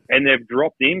 Yep. And they've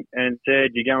dropped him and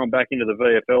said, you're going back into the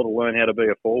VFL to learn how to be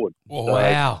a forward.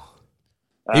 Wow.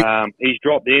 He's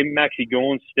dropped him. Maxi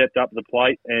Gawn stepped up to the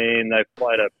plate, and they've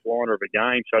played a blinder of a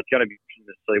game. So it's going to be interesting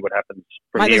to see what happens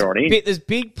from here on in. There's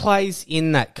big plays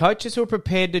in that. Coaches who are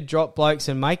prepared to drop blokes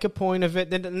and make a point of it.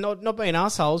 They're not being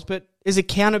assholes, but there's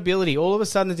accountability. All of a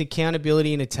sudden, there's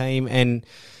accountability in a team, and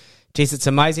geez, it's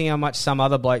amazing how much some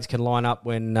other blokes can line up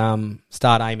when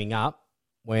start aiming up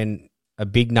when a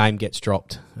big name gets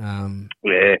dropped.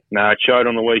 It showed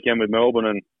on the weekend with Melbourne,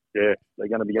 and they're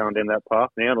going to be going down that path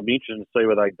now. It'll be interesting to see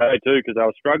where they go too, because they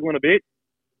were struggling a bit,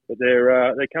 but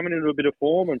they're coming into a bit of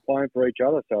form and playing for each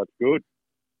other, so it's good.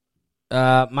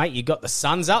 Mate, you got the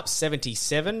Suns up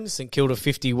 77, St Kilda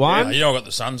 51. Yeah, you know, got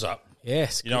the Suns up.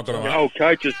 Yes, you know, got them The up. old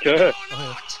coach's curse. What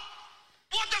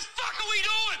the fuck are we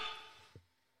doing?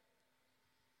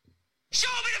 Show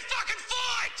me the fucking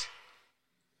fight!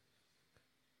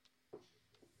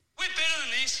 We're better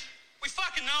than this. We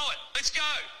fucking know it. Let's go.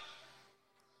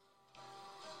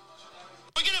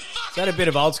 We're gonna fucking... Is that a bit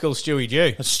of old school Stewie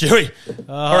Jew? Stewie.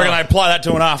 I reckon they play that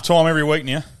 2.5 time every week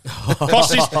now.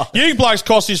 You blokes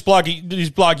cost this bloke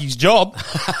his job.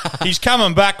 He's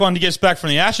coming back when he gets back from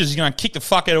the Ashes. He's going to kick the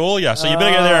fuck out of all you. So you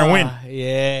better go there and win.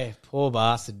 Yeah, Poor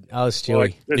bastard. Oh,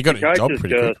 Stewie. You got a job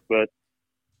pretty quick. But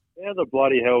how the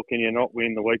bloody hell can you not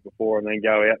win the week before and then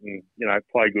go out and,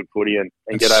 play good footy and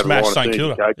get over the line as soon as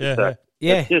you coach it?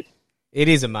 Yeah. It's just it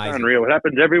is amazing. unreal. It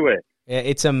happens everywhere. Yeah,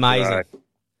 it's amazing.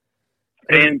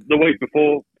 And the week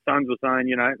before, Suns were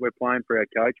saying, we're playing for our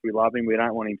coach. We love him. We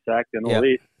don't want him sacked and all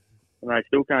this. And they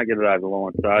still can't get it over the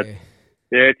line. So,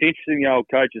 it's interesting, the old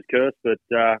coach's curse. But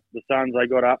the Suns, they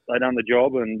got up, they done the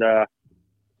job, and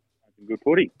good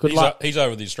footy. Good luck. He's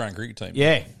over the Australian cricket team.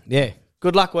 Yeah.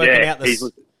 Good luck working out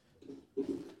the.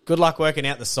 Good luck working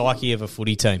out the psyche of a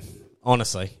footy team.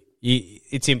 Honestly,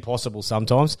 it's impossible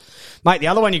sometimes, mate. The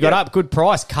other one you got up, good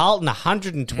price. Carlton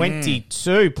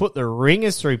 122. Put the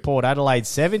ringers through. Port Adelaide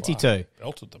 72. Wow.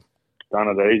 Belted them. Done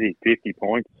it easy. 50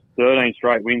 points. 13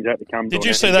 straight wins had to come. Did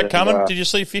you see that coming? Did you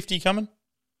see 50 coming?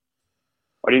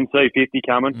 I didn't see 50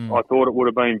 coming. I thought it would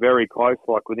have been very close,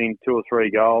 like within 2 or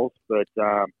 3 goals, but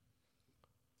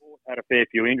had a fair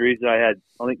few injuries. I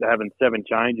think they're having 7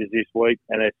 changes this week,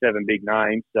 and they're 7 big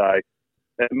names, so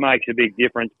it makes a big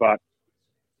difference. But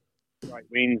great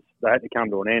wins, they had to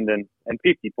come to an end, and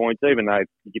 50 points, even though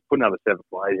you could put another 7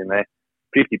 players in there,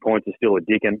 50 points is still a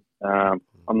dickin'.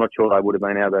 I'm not sure they would have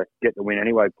been able to get the win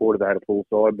anyway, Port, if they had a full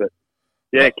side, but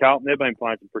yeah, Carlton, they've been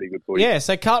playing some pretty good footy. Yeah,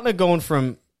 so Carlton had gone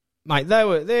from, mate,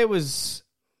 there was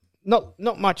not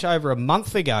much over a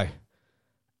month ago.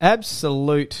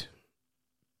 Absolute.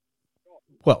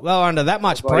 Well, they were under that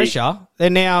much pressure.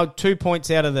 They're now 2 points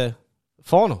out of the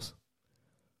finals.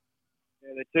 Yeah,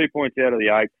 they're 2 points out of the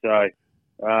 8, so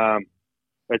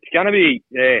it's going to be,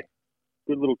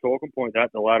 good little talking point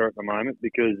at the ladder at the moment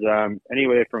because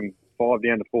anywhere from 5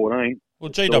 down to 14.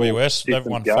 Well, GWS, they've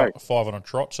won 5 on a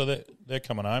trot, so they're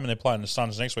coming home and they're playing the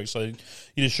Suns next week, so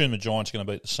you'd assume the Giants are going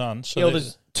to beat the Suns. So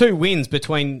there's 2 wins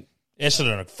between...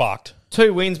 Essendon are fucked.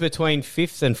 2 wins between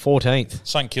 5th and 14th.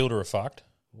 St Kilda are fucked.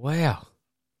 Wow.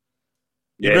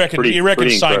 You reckon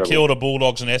St Kilda,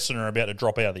 Bulldogs and Essendon are about to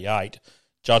drop out of the 8,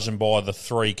 judging by the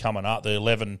 3 coming up. The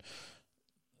 11,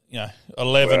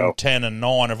 10 and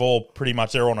 9 have all pretty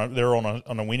much they're on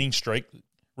a winning streak.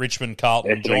 Richmond,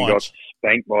 Carlton, and Essendon Giants got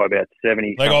spanked by about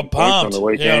 70. They got pumped. On the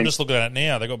weekend. Yeah, I'm just looking at it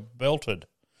now. They got belted.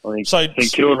 I think St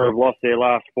Kilda have lost their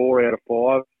last 4 out of 5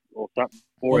 or something.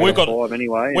 4 out of 5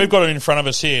 anyway. We've got it in front of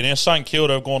us here. Now, St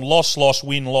Kilda have gone loss,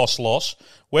 win, loss.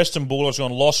 Western Bulldogs have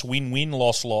gone loss, win,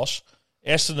 loss.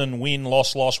 Essendon win,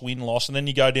 loss, win, loss. And then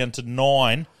you go down to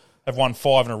 9, have won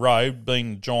 5 in a row,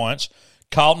 being the Giants.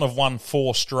 Carlton have won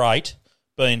 4 straight,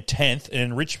 being 10th.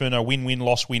 And Richmond are win,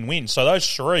 loss, win. So those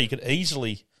 3 could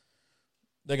easily,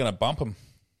 they're going to bump them.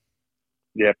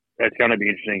 Yeah, that's going to be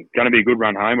interesting. It's going to be a good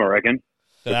run home, I reckon.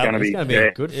 It's going to be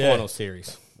a good final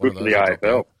series. Good for the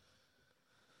AFL.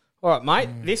 All right,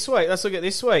 mate. This week, let's look at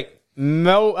this week. Hang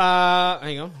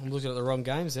on, I'm looking at the wrong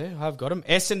games there. I've got them.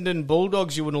 Essendon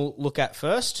Bulldogs you want to look at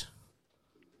first?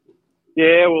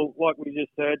 Yeah, well, like we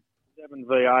just said,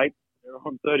 7v8. They're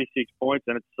on 36 points,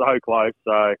 and it's so close.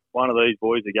 So one of these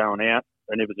boys are going out,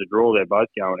 and if it's a draw, they're both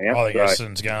going out. I think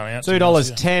Essendon's going out.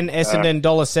 $2.10, Essendon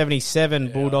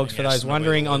 $1.77. Bulldogs for those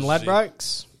wondering on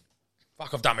Ladbrokes.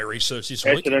 Fuck, I've done my research this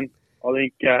week. Essendon, I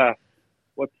think,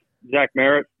 Zach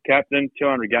Merritt, captain,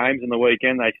 200 games in the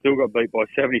weekend. They still got beat by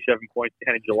 77 points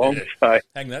down in Geelong. So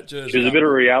hang that jersey. It was a bit of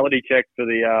a reality check for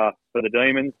the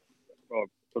Demons, or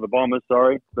for the Bombers,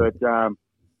 sorry. But I don't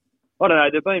know.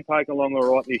 They've been poking along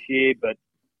all right this year, but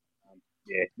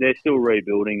they're still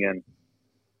rebuilding, and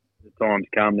the time's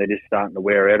come. They're just starting to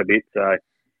wear out a bit. So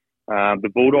the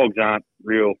Bulldogs aren't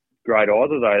real great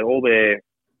either. All their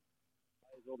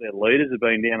leaders have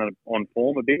been down on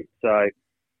form a bit. So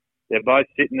they're both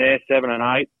sitting there, 7 and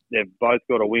 8. They've both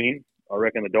got a win. I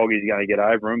reckon the Doggies are going to get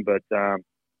over them, but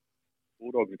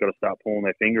Bulldogs have got to start pulling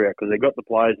their finger out because they've got the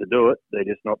players to do it. They're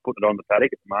just not putting it on the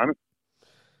paddock at the moment.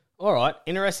 All right.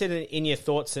 Interested in your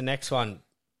thoughts. The next one.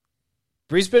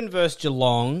 Brisbane versus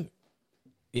Geelong.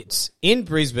 It's in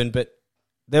Brisbane, but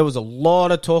there was a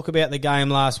lot of talk about the game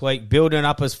last week, building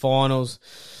up as finals.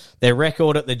 Their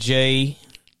record at the G.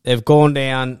 They've gone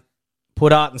down,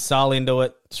 put Art and Sull into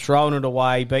it, thrown it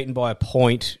away, beaten by a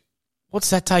point. What's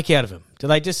that take out of them? Do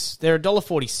they they're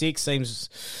 $1.46, seems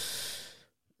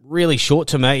really short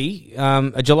to me.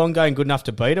 Are Geelong going good enough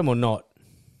to beat them or not?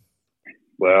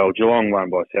 Well, Geelong won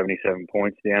by 77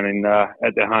 points down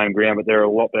at their home ground, but they're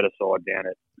a lot better side down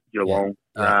at Geelong.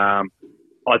 Yeah.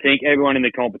 I think everyone in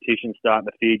the competition is starting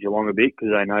to fear Geelong a bit because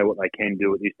they know what they can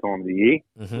do at this time of the year.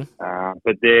 Mm-hmm.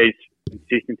 But there's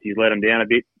consistency's let them down a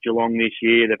bit. Geelong this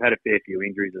year, they've had a fair few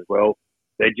injuries as well.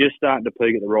 They're just starting to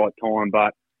peak at the right time.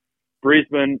 But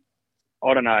Brisbane,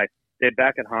 I don't know. They're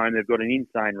back at home. They've got an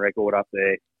insane record up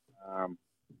there.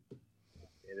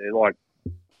 They're like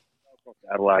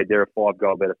Adelaide, they're a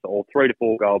 5-goal better side, or 3 to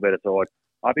 4 goal better side.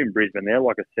 Up in Brisbane, they're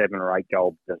like a 7 or 8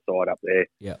 goal better side up there.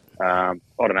 Yeah. I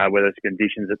don't know whether it's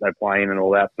conditions that they play in and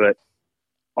all that, but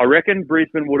I reckon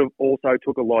Brisbane would have also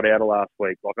took a lot out of last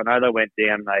week. Like, I know they went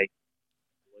down, they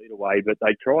lead away, but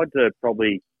they tried to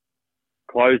probably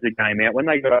close the game out. When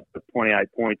they got up to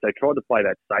 28 points, they tried to play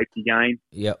that safety game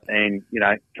and,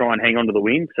 try and hang on to the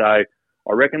win. So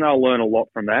I reckon they'll learn a lot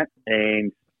from that.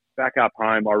 And back up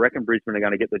home, I reckon Brisbane are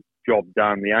going to get the job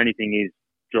done. The only thing is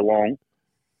Geelong,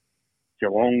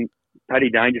 Paddy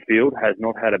Dangerfield has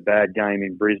not had a bad game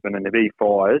in Brisbane, and if he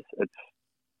fires,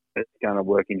 it's going to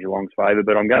work in Geelong's favour.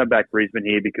 But I'm going to back Brisbane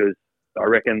here because I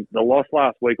reckon the loss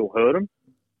last week will hurt them,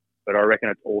 but I reckon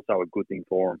it's also a good thing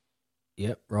for them.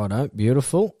 Yep, righto.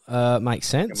 Beautiful. Makes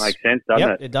sense. It makes sense,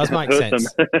 doesn't it? It does make sense.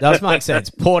 It does make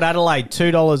sense. Port Adelaide,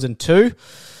 $2.02.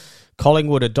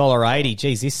 Collingwood, $1.80.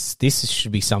 Geez, this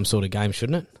should be some sort of game,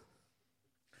 shouldn't it?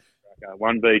 Okay,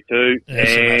 1v2.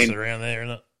 Yeah, and around there,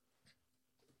 isn't it?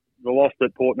 The loss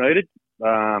that Port needed,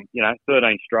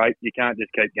 13 straight. You can't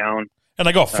just keep going. And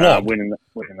they got flogged. Winning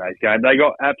those games. They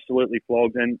got absolutely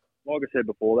flogged. And like I said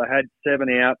before, they had 7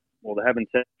 out, or they're having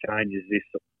 7 changes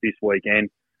this weekend.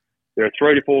 They're a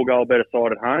 3 to 4 goal better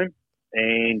side at home,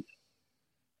 and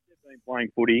they've been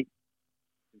playing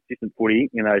consistent footy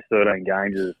in those 13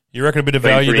 games. You reckon a bit of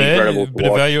value there? A bit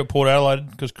of value at Port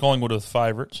Adelaide because Collingwood are the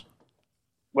favourites?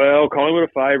 Well, Collingwood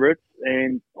are favourites,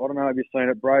 and I don't know if you've seen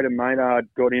it. Braden Maynard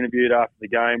got interviewed after the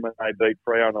game when they beat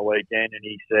Freo on the weekend, and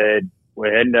he said,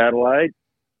 "We're heading to Adelaide.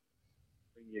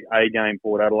 Bring you A game,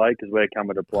 Port Adelaide, because we're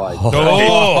coming to play."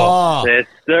 Oh. They're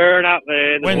stirring up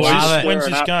there. When's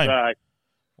this game?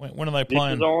 When are they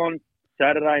playing? This is on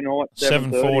Saturday night,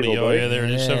 7:40. Oh, yeah, there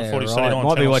it is. 7:40. Right.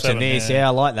 Might be watching this. Yeah, I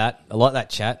like that. I like that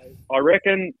chat. I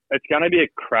reckon it's going to be a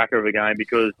cracker of a game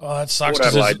because it sucks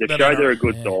Port Adelaide, they've showed they're a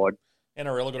good side.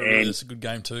 NRL have got to do this a good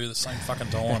game too, the same fucking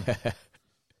time.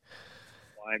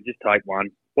 Just take one.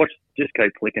 Just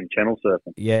keep clicking channel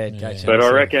surfing. Yeah. But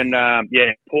I reckon,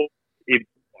 Port,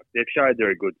 they've showed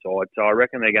they're a good side, so I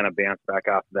reckon they're going to bounce back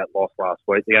after that loss last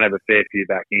week. They're going to have a fair few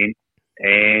back in,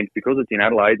 and because it's in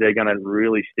Adelaide, they're going to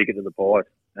really stick it to the pies.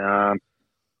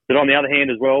 But on the other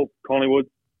hand as well, Collingwood,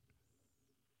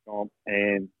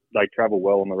 and they travel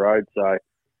well on the road, so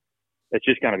it's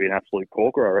just going to be an absolute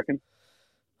corker, I reckon.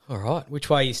 All right. Which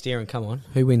way are you steering? Come on.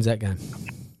 Who wins that game?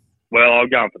 Well, I'm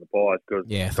going for the Pies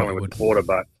because Collingwood supporter,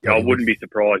 but I wouldn't be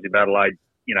surprised if Adelaide,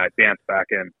 bounced back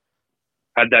and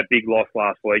had that big loss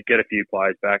last week, get a few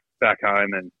players back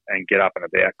home and get up and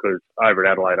about because over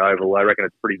at Adelaide Oval, I reckon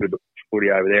it's pretty good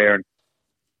footy over there. And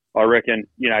I reckon,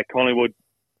 Collingwood,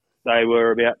 they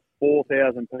were about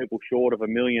 4,000 people short of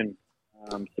 1 million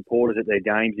supporters at their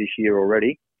games this year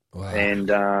already. Wow. And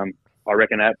I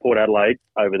reckon at Port Adelaide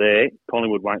over there,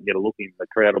 Collingwood won't get a look in. The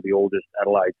crowd will be all just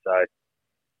Adelaide. So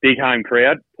big home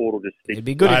crowd. Port will just stick. It'd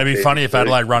be good. It'd be funny if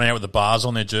Adelaide run out with the bars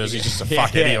on their jerseys just to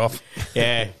fuck Eddie off.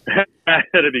 Yeah.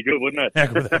 That'd be good, wouldn't it? How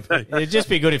good would that be? It'd just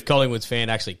be good if Collingwood's fan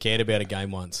actually cared about a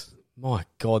game once. My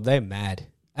God, they're mad.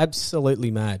 Absolutely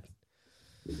mad.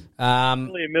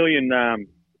 Only 1 million their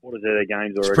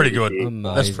games already. It's pretty good. Amazing.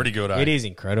 That's pretty good, eh? It is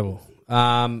incredible.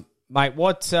 Mate,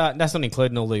 that's not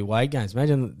including all the away games.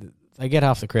 Imagine they get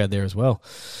half the crowd there as well.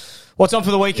 What's on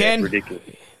for the weekend? Yeah, ridiculous.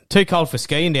 Too cold for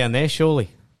skiing down there, surely.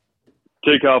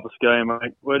 Too cold for skiing,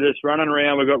 mate. We're just running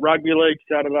around. We've got rugby league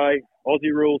Saturday,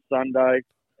 Aussie rules Sunday,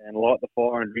 and light the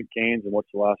fire and drink cans and watch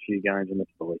the last few games in the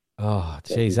footy. Oh,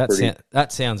 geez,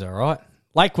 that sounds all right.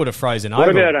 Lake would have frozen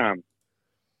over.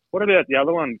 What about the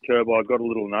other one, Curb? I got a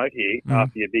little note here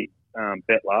after your big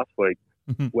bet last week.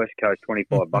 West Coast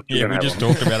 $25. Yeah, we just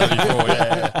talked about it before.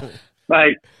 Yeah.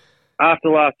 Mate,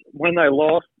 when they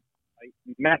lost, they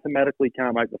mathematically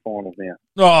can't make the finals now.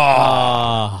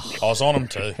 Oh, I was on them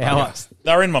too.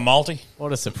 They're in my multi.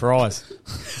 What a surprise!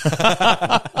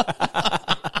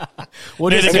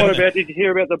 Did you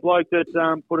hear about the bloke that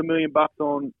put $1 million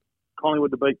on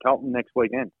Collingwood to beat Carlton next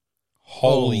weekend?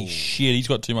 Holy shit, he's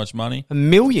got too much money. $1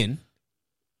 million?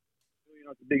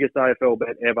 It's the biggest AFL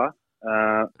bet ever.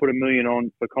 Put $1 million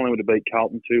on for Collingwood to beat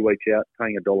Carlton 2 weeks out,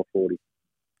 paying $1.40.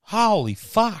 Holy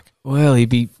fuck! Well, he'd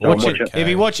be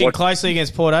watching closely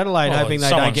against Port Adelaide, hoping they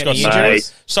don't get any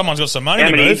injuries. Someone's got some money. How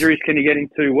to many move. injuries can you get in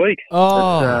 2 weeks?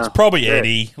 Oh, it's probably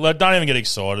Eddie. Don't even get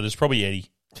excited. It's probably Eddie.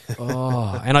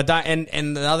 Oh, and I don't.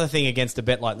 And the other thing against a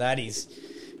bet like that is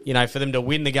you know, for them to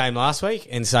win the game last week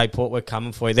and say, Port, we're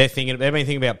coming for you. They've been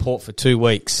thinking about Port for 2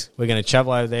 weeks. We're going to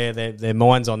travel over there. Their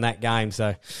mind's on that game.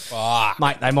 So,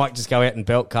 mate, they might just go out and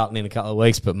belt Carlton in a couple of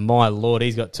weeks, but my Lord,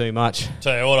 he's got too much.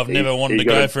 Tell you what, I've never wanted to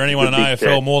go for anyone in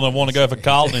AFL more than want to go for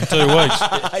Carlton in 2 weeks.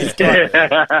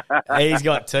 He's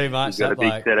got too much. He's got a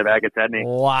big set of agates, hasn't he?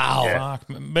 Wow. Fuck,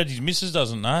 bet his missus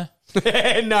doesn't know.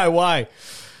 No way.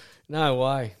 No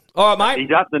way. All right, mate.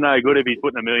 He's up to no good if he's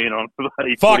putting $1 million on.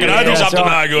 Fucking hope he's up to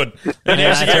no good. And he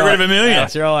has to get rid of $1 million.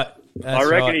 That's right. I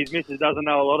reckon his missus doesn't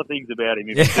know a lot of things about him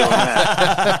if he's doing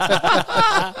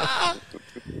that.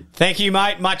 Thank you,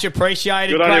 mate. Much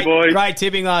appreciated. Good on you, boys. Great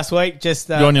tipping last week. Just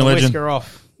Good on you, legend. whisker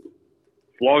off.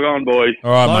 Flog on, boys.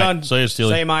 All right, Flog mate. on. See you,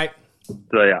 Steely. See you, mate. See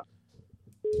ya.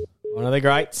 One of the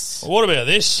greats. Well, what about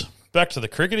this? Back to the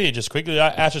cricket here just quickly.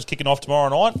 Ash is kicking off tomorrow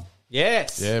night.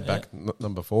 Yes. Yeah, back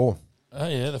number 4. Oh,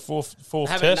 yeah, the fourth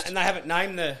Haven't- test. And they haven't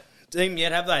named the team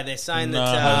yet, have they? They're saying No,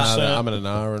 that... So- I'm in an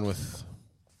Aaron with.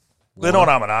 They're not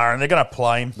and they're going to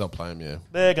play him. They'll play him, yeah.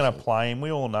 They're going to play him. We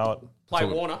all know it. play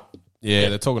Warner. Yeah,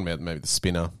 they're talking about maybe the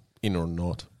spinner, in or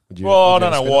not. Well, I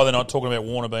don't know why they're not talking about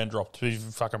Warner being dropped, to be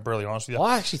fucking brutally honest with you.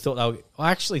 I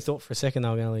actually thought for a second they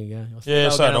were going to let him go. Yeah,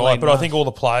 so do I. But I think all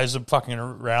the players are fucking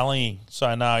rallying.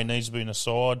 So, no, he needs to be in the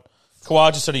side.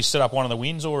 Kawaja said he set up one of the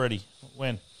wins already.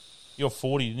 When? You're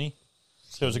 40, didn't he?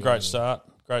 So it was a great start.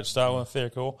 Great start with a fair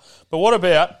call. But what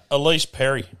about Elise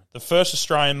Perry, the first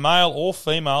Australian male or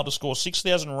female to score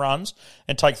 6,000 runs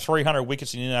and take 300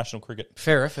 wickets in international cricket?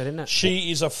 Fair effort, isn't it? She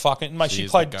is a fucking... Mate, she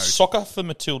is played the goat. soccer for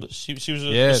Matilda. She was an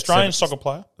Yeah, Australian soccer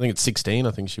player. I think it's 16,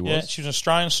 I think she was. Yeah, she was an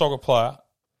Australian soccer player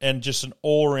and just an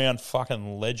all-round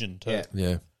fucking legend too.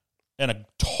 Yeah. And a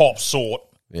top sort.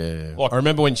 Yeah. Like- I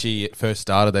remember when she first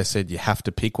started, they said, you have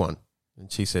to pick one. And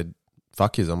she said,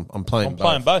 fuck yous, I'm playing I'm both.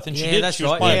 playing both. And she Yeah, did. that's She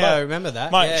was right. playing Yeah, both. I remember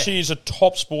that. Mate, Yeah. she is a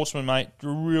top sportsman, mate. A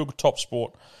real top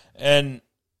sport. And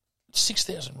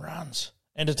 6,000 runs.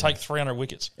 And to take 300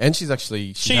 wickets. And she's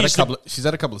actually she's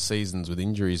had a couple of seasons with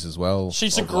injuries as well.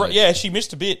 She's a of great... late. Yeah, she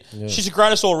missed a bit. Yeah. She's the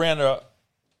greatest all-rounder,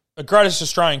 the greatest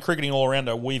Australian cricketing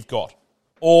all-rounder we've got.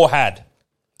 Or had.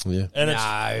 Yeah. And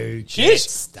No, she is.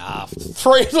 stuffed.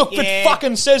 Look, it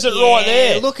fucking says it right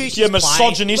there. Look who she's you playing.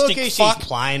 misogynistic Look who fuck. she's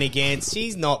playing against.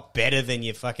 She's not better than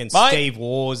your fucking Mate, Steve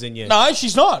Wars and your... No,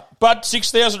 she's not. But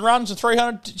 6,000 runs and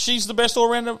 300, she's the best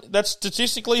all-rounder. That's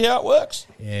statistically how it works.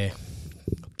 Yeah.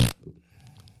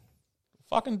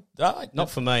 Fucking... Not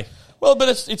for me. Well, but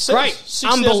it's Great.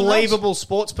 6,000 Unbelievable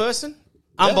sports person.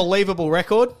 Yeah. Unbelievable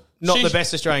record. Not She's- the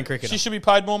best Australian runs. cricketer. She should be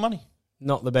paid more money.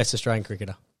 Not the best Australian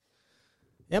cricketer.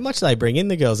 How much do they bring in,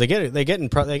 the girls? They're getting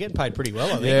paid pretty well,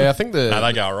 I think. Yeah, I think No,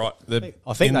 they go all right.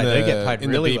 I think they do get paid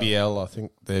really in the BBL, I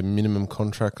think their minimum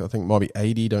contract, I think might be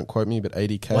 80, don't quote me, but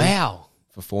 80K. Wow.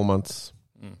 For 4 months.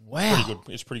 Wow. Pretty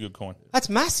good. It's pretty good coin. That's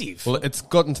massive. Well, it's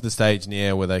gotten to the stage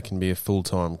now where they can be a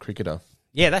full-time cricketer.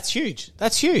 Yeah, that's huge.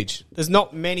 That's huge. There's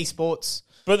not many sports...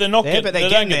 But they're not There, getting, but they're they don't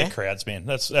getting get there. the crowds, man.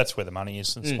 That's where the money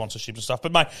is and sponsorship and stuff.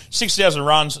 But, mate, 6,000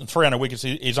 runs and 300 wickets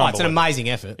is It's unbelievable. an amazing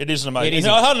effort. It is an amazing... It is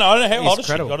I don't know how old is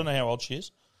she. I incredible. don't know how old she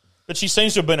is. But she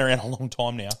seems to have been around a long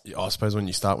time now. Yeah, I suppose when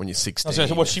you're 16. I was going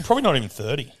to say, well, she's probably not even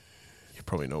 30. You're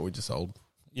probably not, we're just old.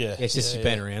 Yeah. Yeah, it's just she's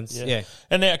been around. Yeah.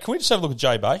 And now, can we just have a look at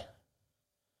Jay Bay?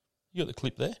 You got the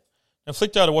clip there. Now,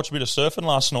 flicked over to watch a bit of surfing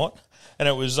last night, and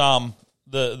it was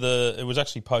it was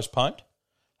actually postponed.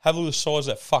 Have a look at the size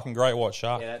of that fucking great white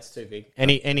shark. Yeah, that's too big.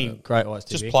 Any great white's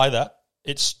too Just big. play that.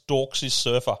 It stalks his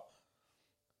surfer.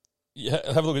 Yeah,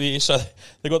 have a look at this. So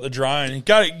they got the drone.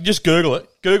 Just Google it.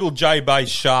 Google Jay Bay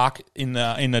shark in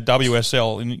the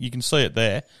WSL, and you can see it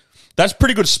there. That's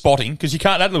pretty good spotting because you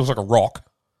can't. That looks like a rock.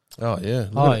 Oh, yeah.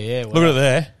 Oh, yeah. Look at it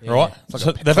there, right? It's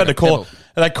So like a- they've had to like a call. pebble.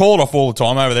 They call it off all the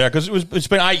time over there because it's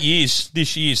been 8 years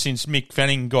this year since Mick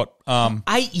Fanning got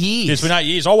 8 years. It's been 8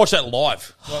 years. I watched that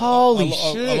live. Holy I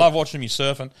shit. love watching him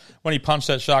surfing when he punched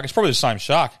that shark. It's probably the same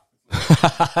shark.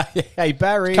 Hey,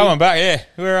 Barry. Coming back, yeah.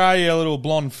 Where are you, little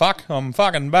blonde fuck? I'm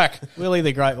fucking back. Willie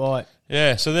the Great White.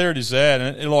 Yeah, so there it is there.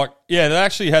 And they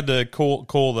actually had to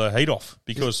call the heat off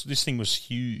because this thing was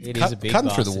huge. It is a big Cutting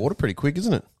through bastard. the water pretty quick,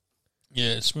 isn't it?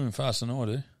 Yeah, it's moving faster than I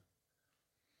do.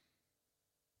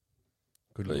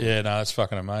 Good But lord. yeah, no, it's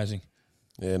fucking amazing.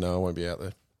 Yeah, no, I won't be out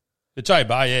there. The Jay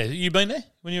Bay, yeah. You been there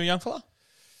when you were a young fella?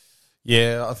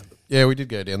 Yeah, yeah, we did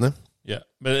go down there. Yeah,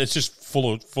 but it's just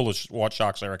full of white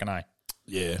sharks, I reckon, eh?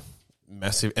 Yeah.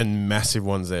 Massive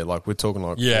ones there. Like, we're talking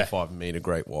like 4 Yeah. or 5 meter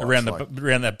great whites. Around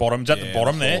that bottom. Is that the Yeah,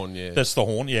 bottom the there? horn, yeah. That's the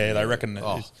horn. Yeah, they reckon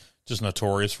Oh. it's just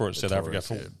notorious for it. South Africa,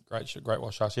 Notorious, great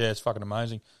white sharks. Yeah, it's fucking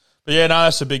amazing. But yeah, no,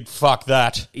 that's a big fuck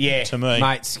that. Yeah, to me.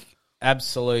 mate.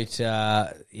 Absolute,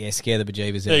 scare the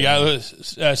bejeebers. There you go.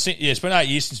 It's been 8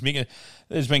 years since Mick.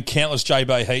 There's been countless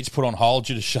JB heats put on hold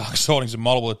due to shark sightings and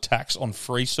multiple attacks on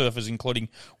free surfers, including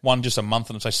one just a month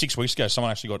and so 6 weeks ago.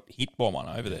 Someone actually got hit by one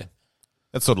over there.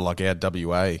 That's sort of like our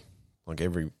WA. Like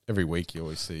every week you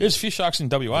always see. There's a few sharks in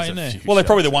WA, isn't there? Well, they're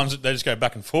probably the ones that they just go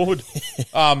back and forward.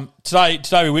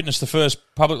 Today we witnessed the first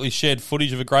publicly shared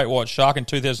footage of a great white shark in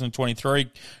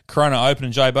 2023. Corona Open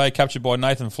in JB, captured by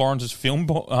Nathan Florence's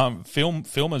filmer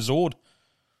Zord,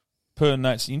 per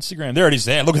Nate's Instagram. There it is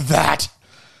there. Look at that.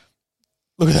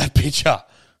 Look at that picture.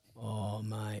 Oh,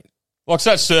 mate. Like,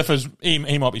 so that surfer's,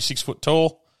 he might be 6 foot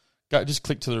tall. Just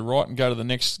click to the right and go to the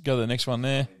next one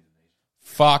there.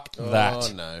 Fuck that.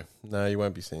 Oh, no. No, you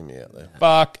won't be seeing me out there.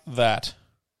 Fuck that.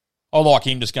 I like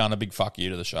him just going a big fuck you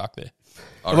to the shark there.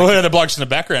 Look at the blokes in the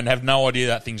background have no idea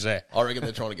that thing's there. I reckon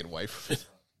they're trying to get away from it.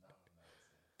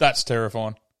 That's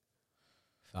terrifying.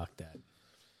 Fuck that.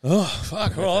 Oh,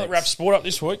 fuck. Well, that wraps sport up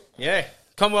this week. Yeah.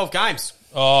 Commonwealth Games.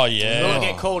 Oh, yeah. Will it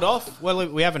get called off? Well,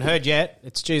 we haven't heard yet.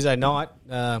 It's Tuesday night.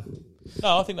 No,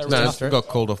 I think they got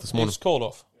called off this morning. It's called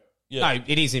off. Yeah. No,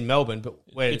 it is in Melbourne, but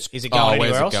is it going anywhere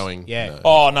else? Where's it going? Yeah. No.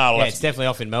 Oh, no. Yeah, it's definitely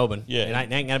off in Melbourne. Yeah. It ain't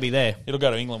going to be there. It'll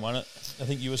go to England, won't it? I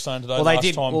think you were saying today. Well, they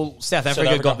did. Time. Well, South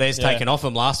Africa got theirs taken off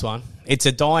them last one. It's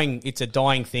a dying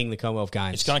thing. The Commonwealth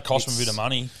Games. It's going to cost them a bit of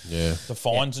money. Yeah, the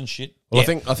fines and shit. Well, I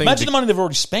think imagine the money they've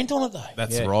already spent on it though.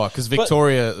 That's right, because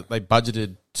Victoria they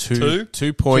budgeted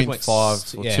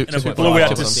 2.5. And it blew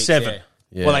out to 7.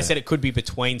 Yeah. Well, they said it could be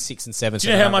between 6 and 7. Do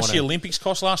you know how much the Olympics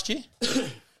cost last year?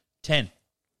 10.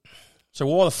 So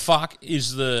why the fuck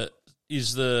is the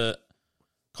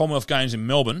Commonwealth Games in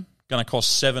Melbourne going to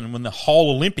cost 7 when the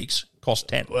whole Olympics cost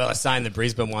 10? Well, they're saying the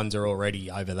Brisbane ones are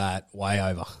already over that, way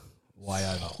over.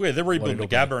 Yeah, they're rebuilding the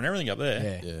Gabba and everything up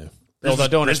there. Yeah. Well, they're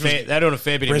doing a fair bit in Melbourne.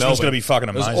 Brisbane's going to be fucking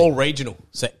amazing. It was all regional,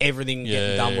 so everything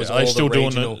getting done was all the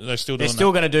regional. They're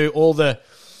still going to do all the,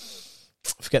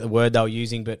 I forget the word they were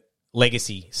using, but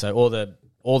legacy. So all the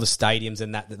stadiums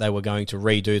and that they were going to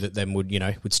redo that then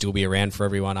would still be around for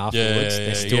everyone afterwards.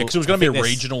 Because it was going to be a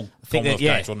regional Commonwealth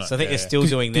Games, wasn't it? So I think they're still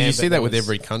doing that. Did you see that with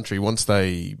every country? Once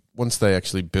they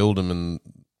actually build them and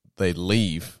they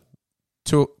leave,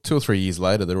 2 or 3 years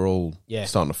later, they're all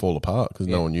starting to fall apart because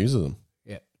no one uses them.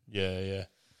 Yeah.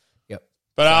 Yep.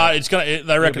 But it's going.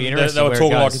 They reckon they were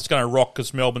talking like it's going to rock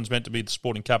because Melbourne's meant to be the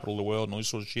sporting capital of the world and all this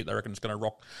sort of shit. They reckon it's going to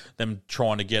rock them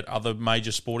trying to get other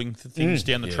major sporting things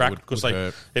down the track because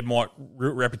it might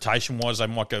reputation wise they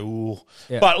might go ooh.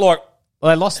 Yeah. But like,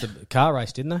 they lost the car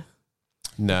race, didn't they?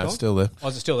 No, it's still there. Oh,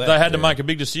 is it still there? They had to make a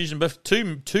big decision, but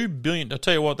 $2 billion. I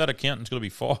tell you what, that accountant's going to be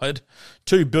fired.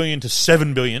 $2 billion to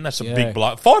 $7 billion. That's a big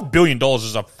blow. $5 billion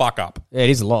is a fuck up. Yeah, it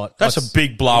is a lot. That's a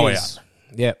big blowout.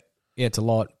 Yeah, it's a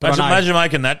lot. But imagine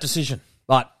making that decision.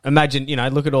 But imagine,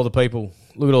 look at all the people.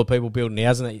 Look at all the people building a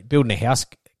house. Building a house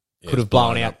could have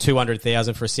blown out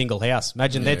 $200,000 for a single house.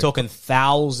 Imagine they're talking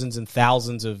thousands and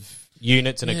thousands of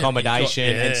units and accommodation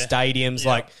and stadiums,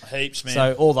 heaps, man.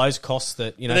 So all those costs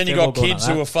that But then you got kids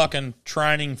who are fucking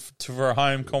training for a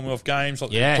home Commonwealth Games.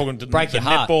 Like talking to break your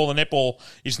heart. Netball. The netball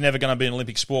is never going to be an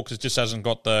Olympic sport because it just hasn't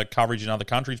got the coverage in other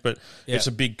countries. But it's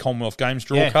a big Commonwealth Games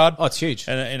draw card. Oh, it's huge.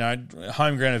 And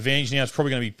home ground advantage now. It's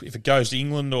probably going to be if it goes to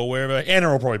England or wherever.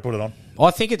 Anna will probably put it on.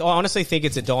 I honestly think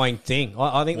it's a dying thing.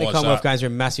 I think the Commonwealth Games are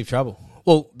in massive trouble.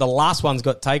 Well, the last one's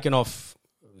got taken off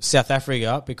South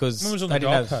Africa because when was it on they the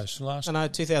didn't Gold Coast last? No,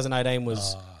 2018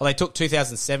 was. Well, they took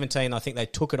 2017. I think they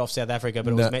took it off South Africa,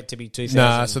 but it was meant to be 2000.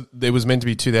 Nah, so it was meant to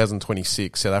be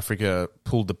 2026. South Africa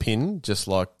pulled the pin, just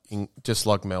like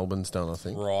Melbourne's done, I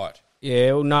think. Right.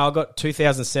 Yeah. Well, no, I got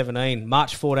 2017,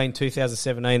 March 14,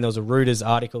 2017. There was a Reuters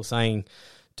article saying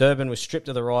Durban was stripped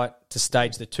of the right to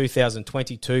stage the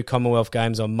 2022 Commonwealth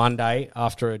Games on Monday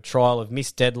after a trial of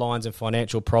missed deadlines and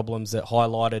financial problems that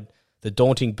highlighted the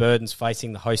daunting burdens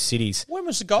facing the host cities. When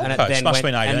was the Gold Coast? Must have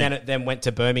been 18. And then it then went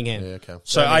to Birmingham. Yeah, okay.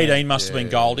 So 18 must have been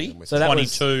Goldie. So that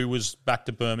 22 was back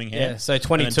to Birmingham. Yeah, so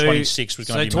 22. 26 was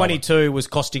going to be 22 was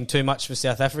costing too much for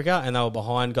South Africa, and they were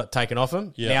behind, got taken off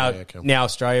them. Yeah. Now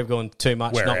Australia have gone too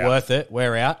much, not worth it.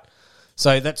 We're out.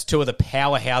 So that's two of the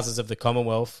powerhouses of the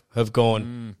Commonwealth have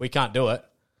gone, we can't do it.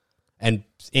 And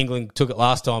England took it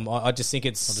last time. I just think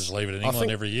it's... I'll just leave it in England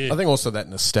every year. I think also that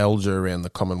nostalgia around the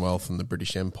Commonwealth and the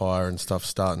British Empire and stuff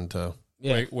starting to...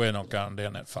 Yeah. We're not going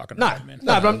down that fucking road, man.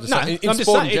 No, but I'm just saying,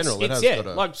 in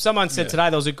general, like someone said today,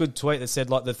 there was a good tweet that said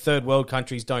like the third world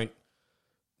countries that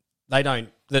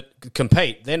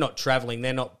compete. They're not travelling.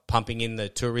 They're not pumping in the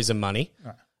tourism money.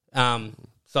 No.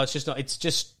 So it's just not. It's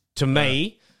just to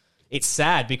me, it's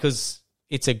sad because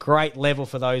it's a great level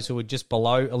for those who are just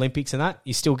below Olympics and that.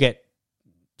 You still get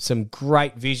some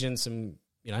great vision. Some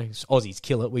Aussies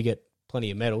kill it. We get plenty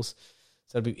of medals.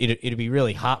 So it'd be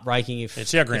really heartbreaking if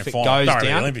it's our grand if it final. goes No, down.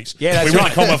 the Olympics. Yeah, that's we win right.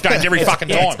 the Commonwealth Games every fucking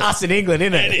time. It's us in England,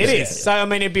 isn't it? It is. Yeah. So I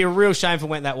mean, it'd be a real shame if it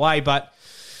went that way. But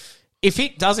if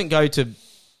it doesn't go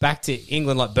back to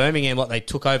England like Birmingham, like they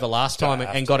took over last time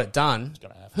and got it done,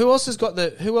 who else has got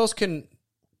who else can?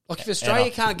 Like if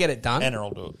Australia can't get it done, Anna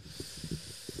will do it.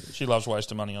 She loves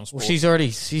wasting money on sport. Well,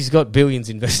 she's got billions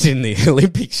invested in the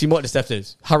Olympics. She might just have to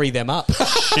hurry them up.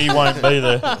 She won't be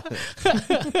there.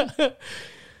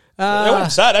 I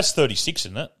wouldn't say that's 36,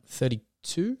 isn't it?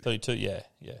 32? 32, yeah.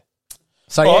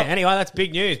 So, All yeah, right. anyway, that's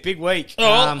big news. Big week.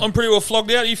 I'm pretty well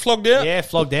flogged out. Are you flogged out? Yeah,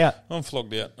 flogged out. I'm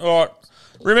flogged out. All right.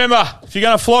 Remember, if you're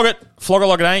going to flog it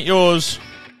like it ain't yours.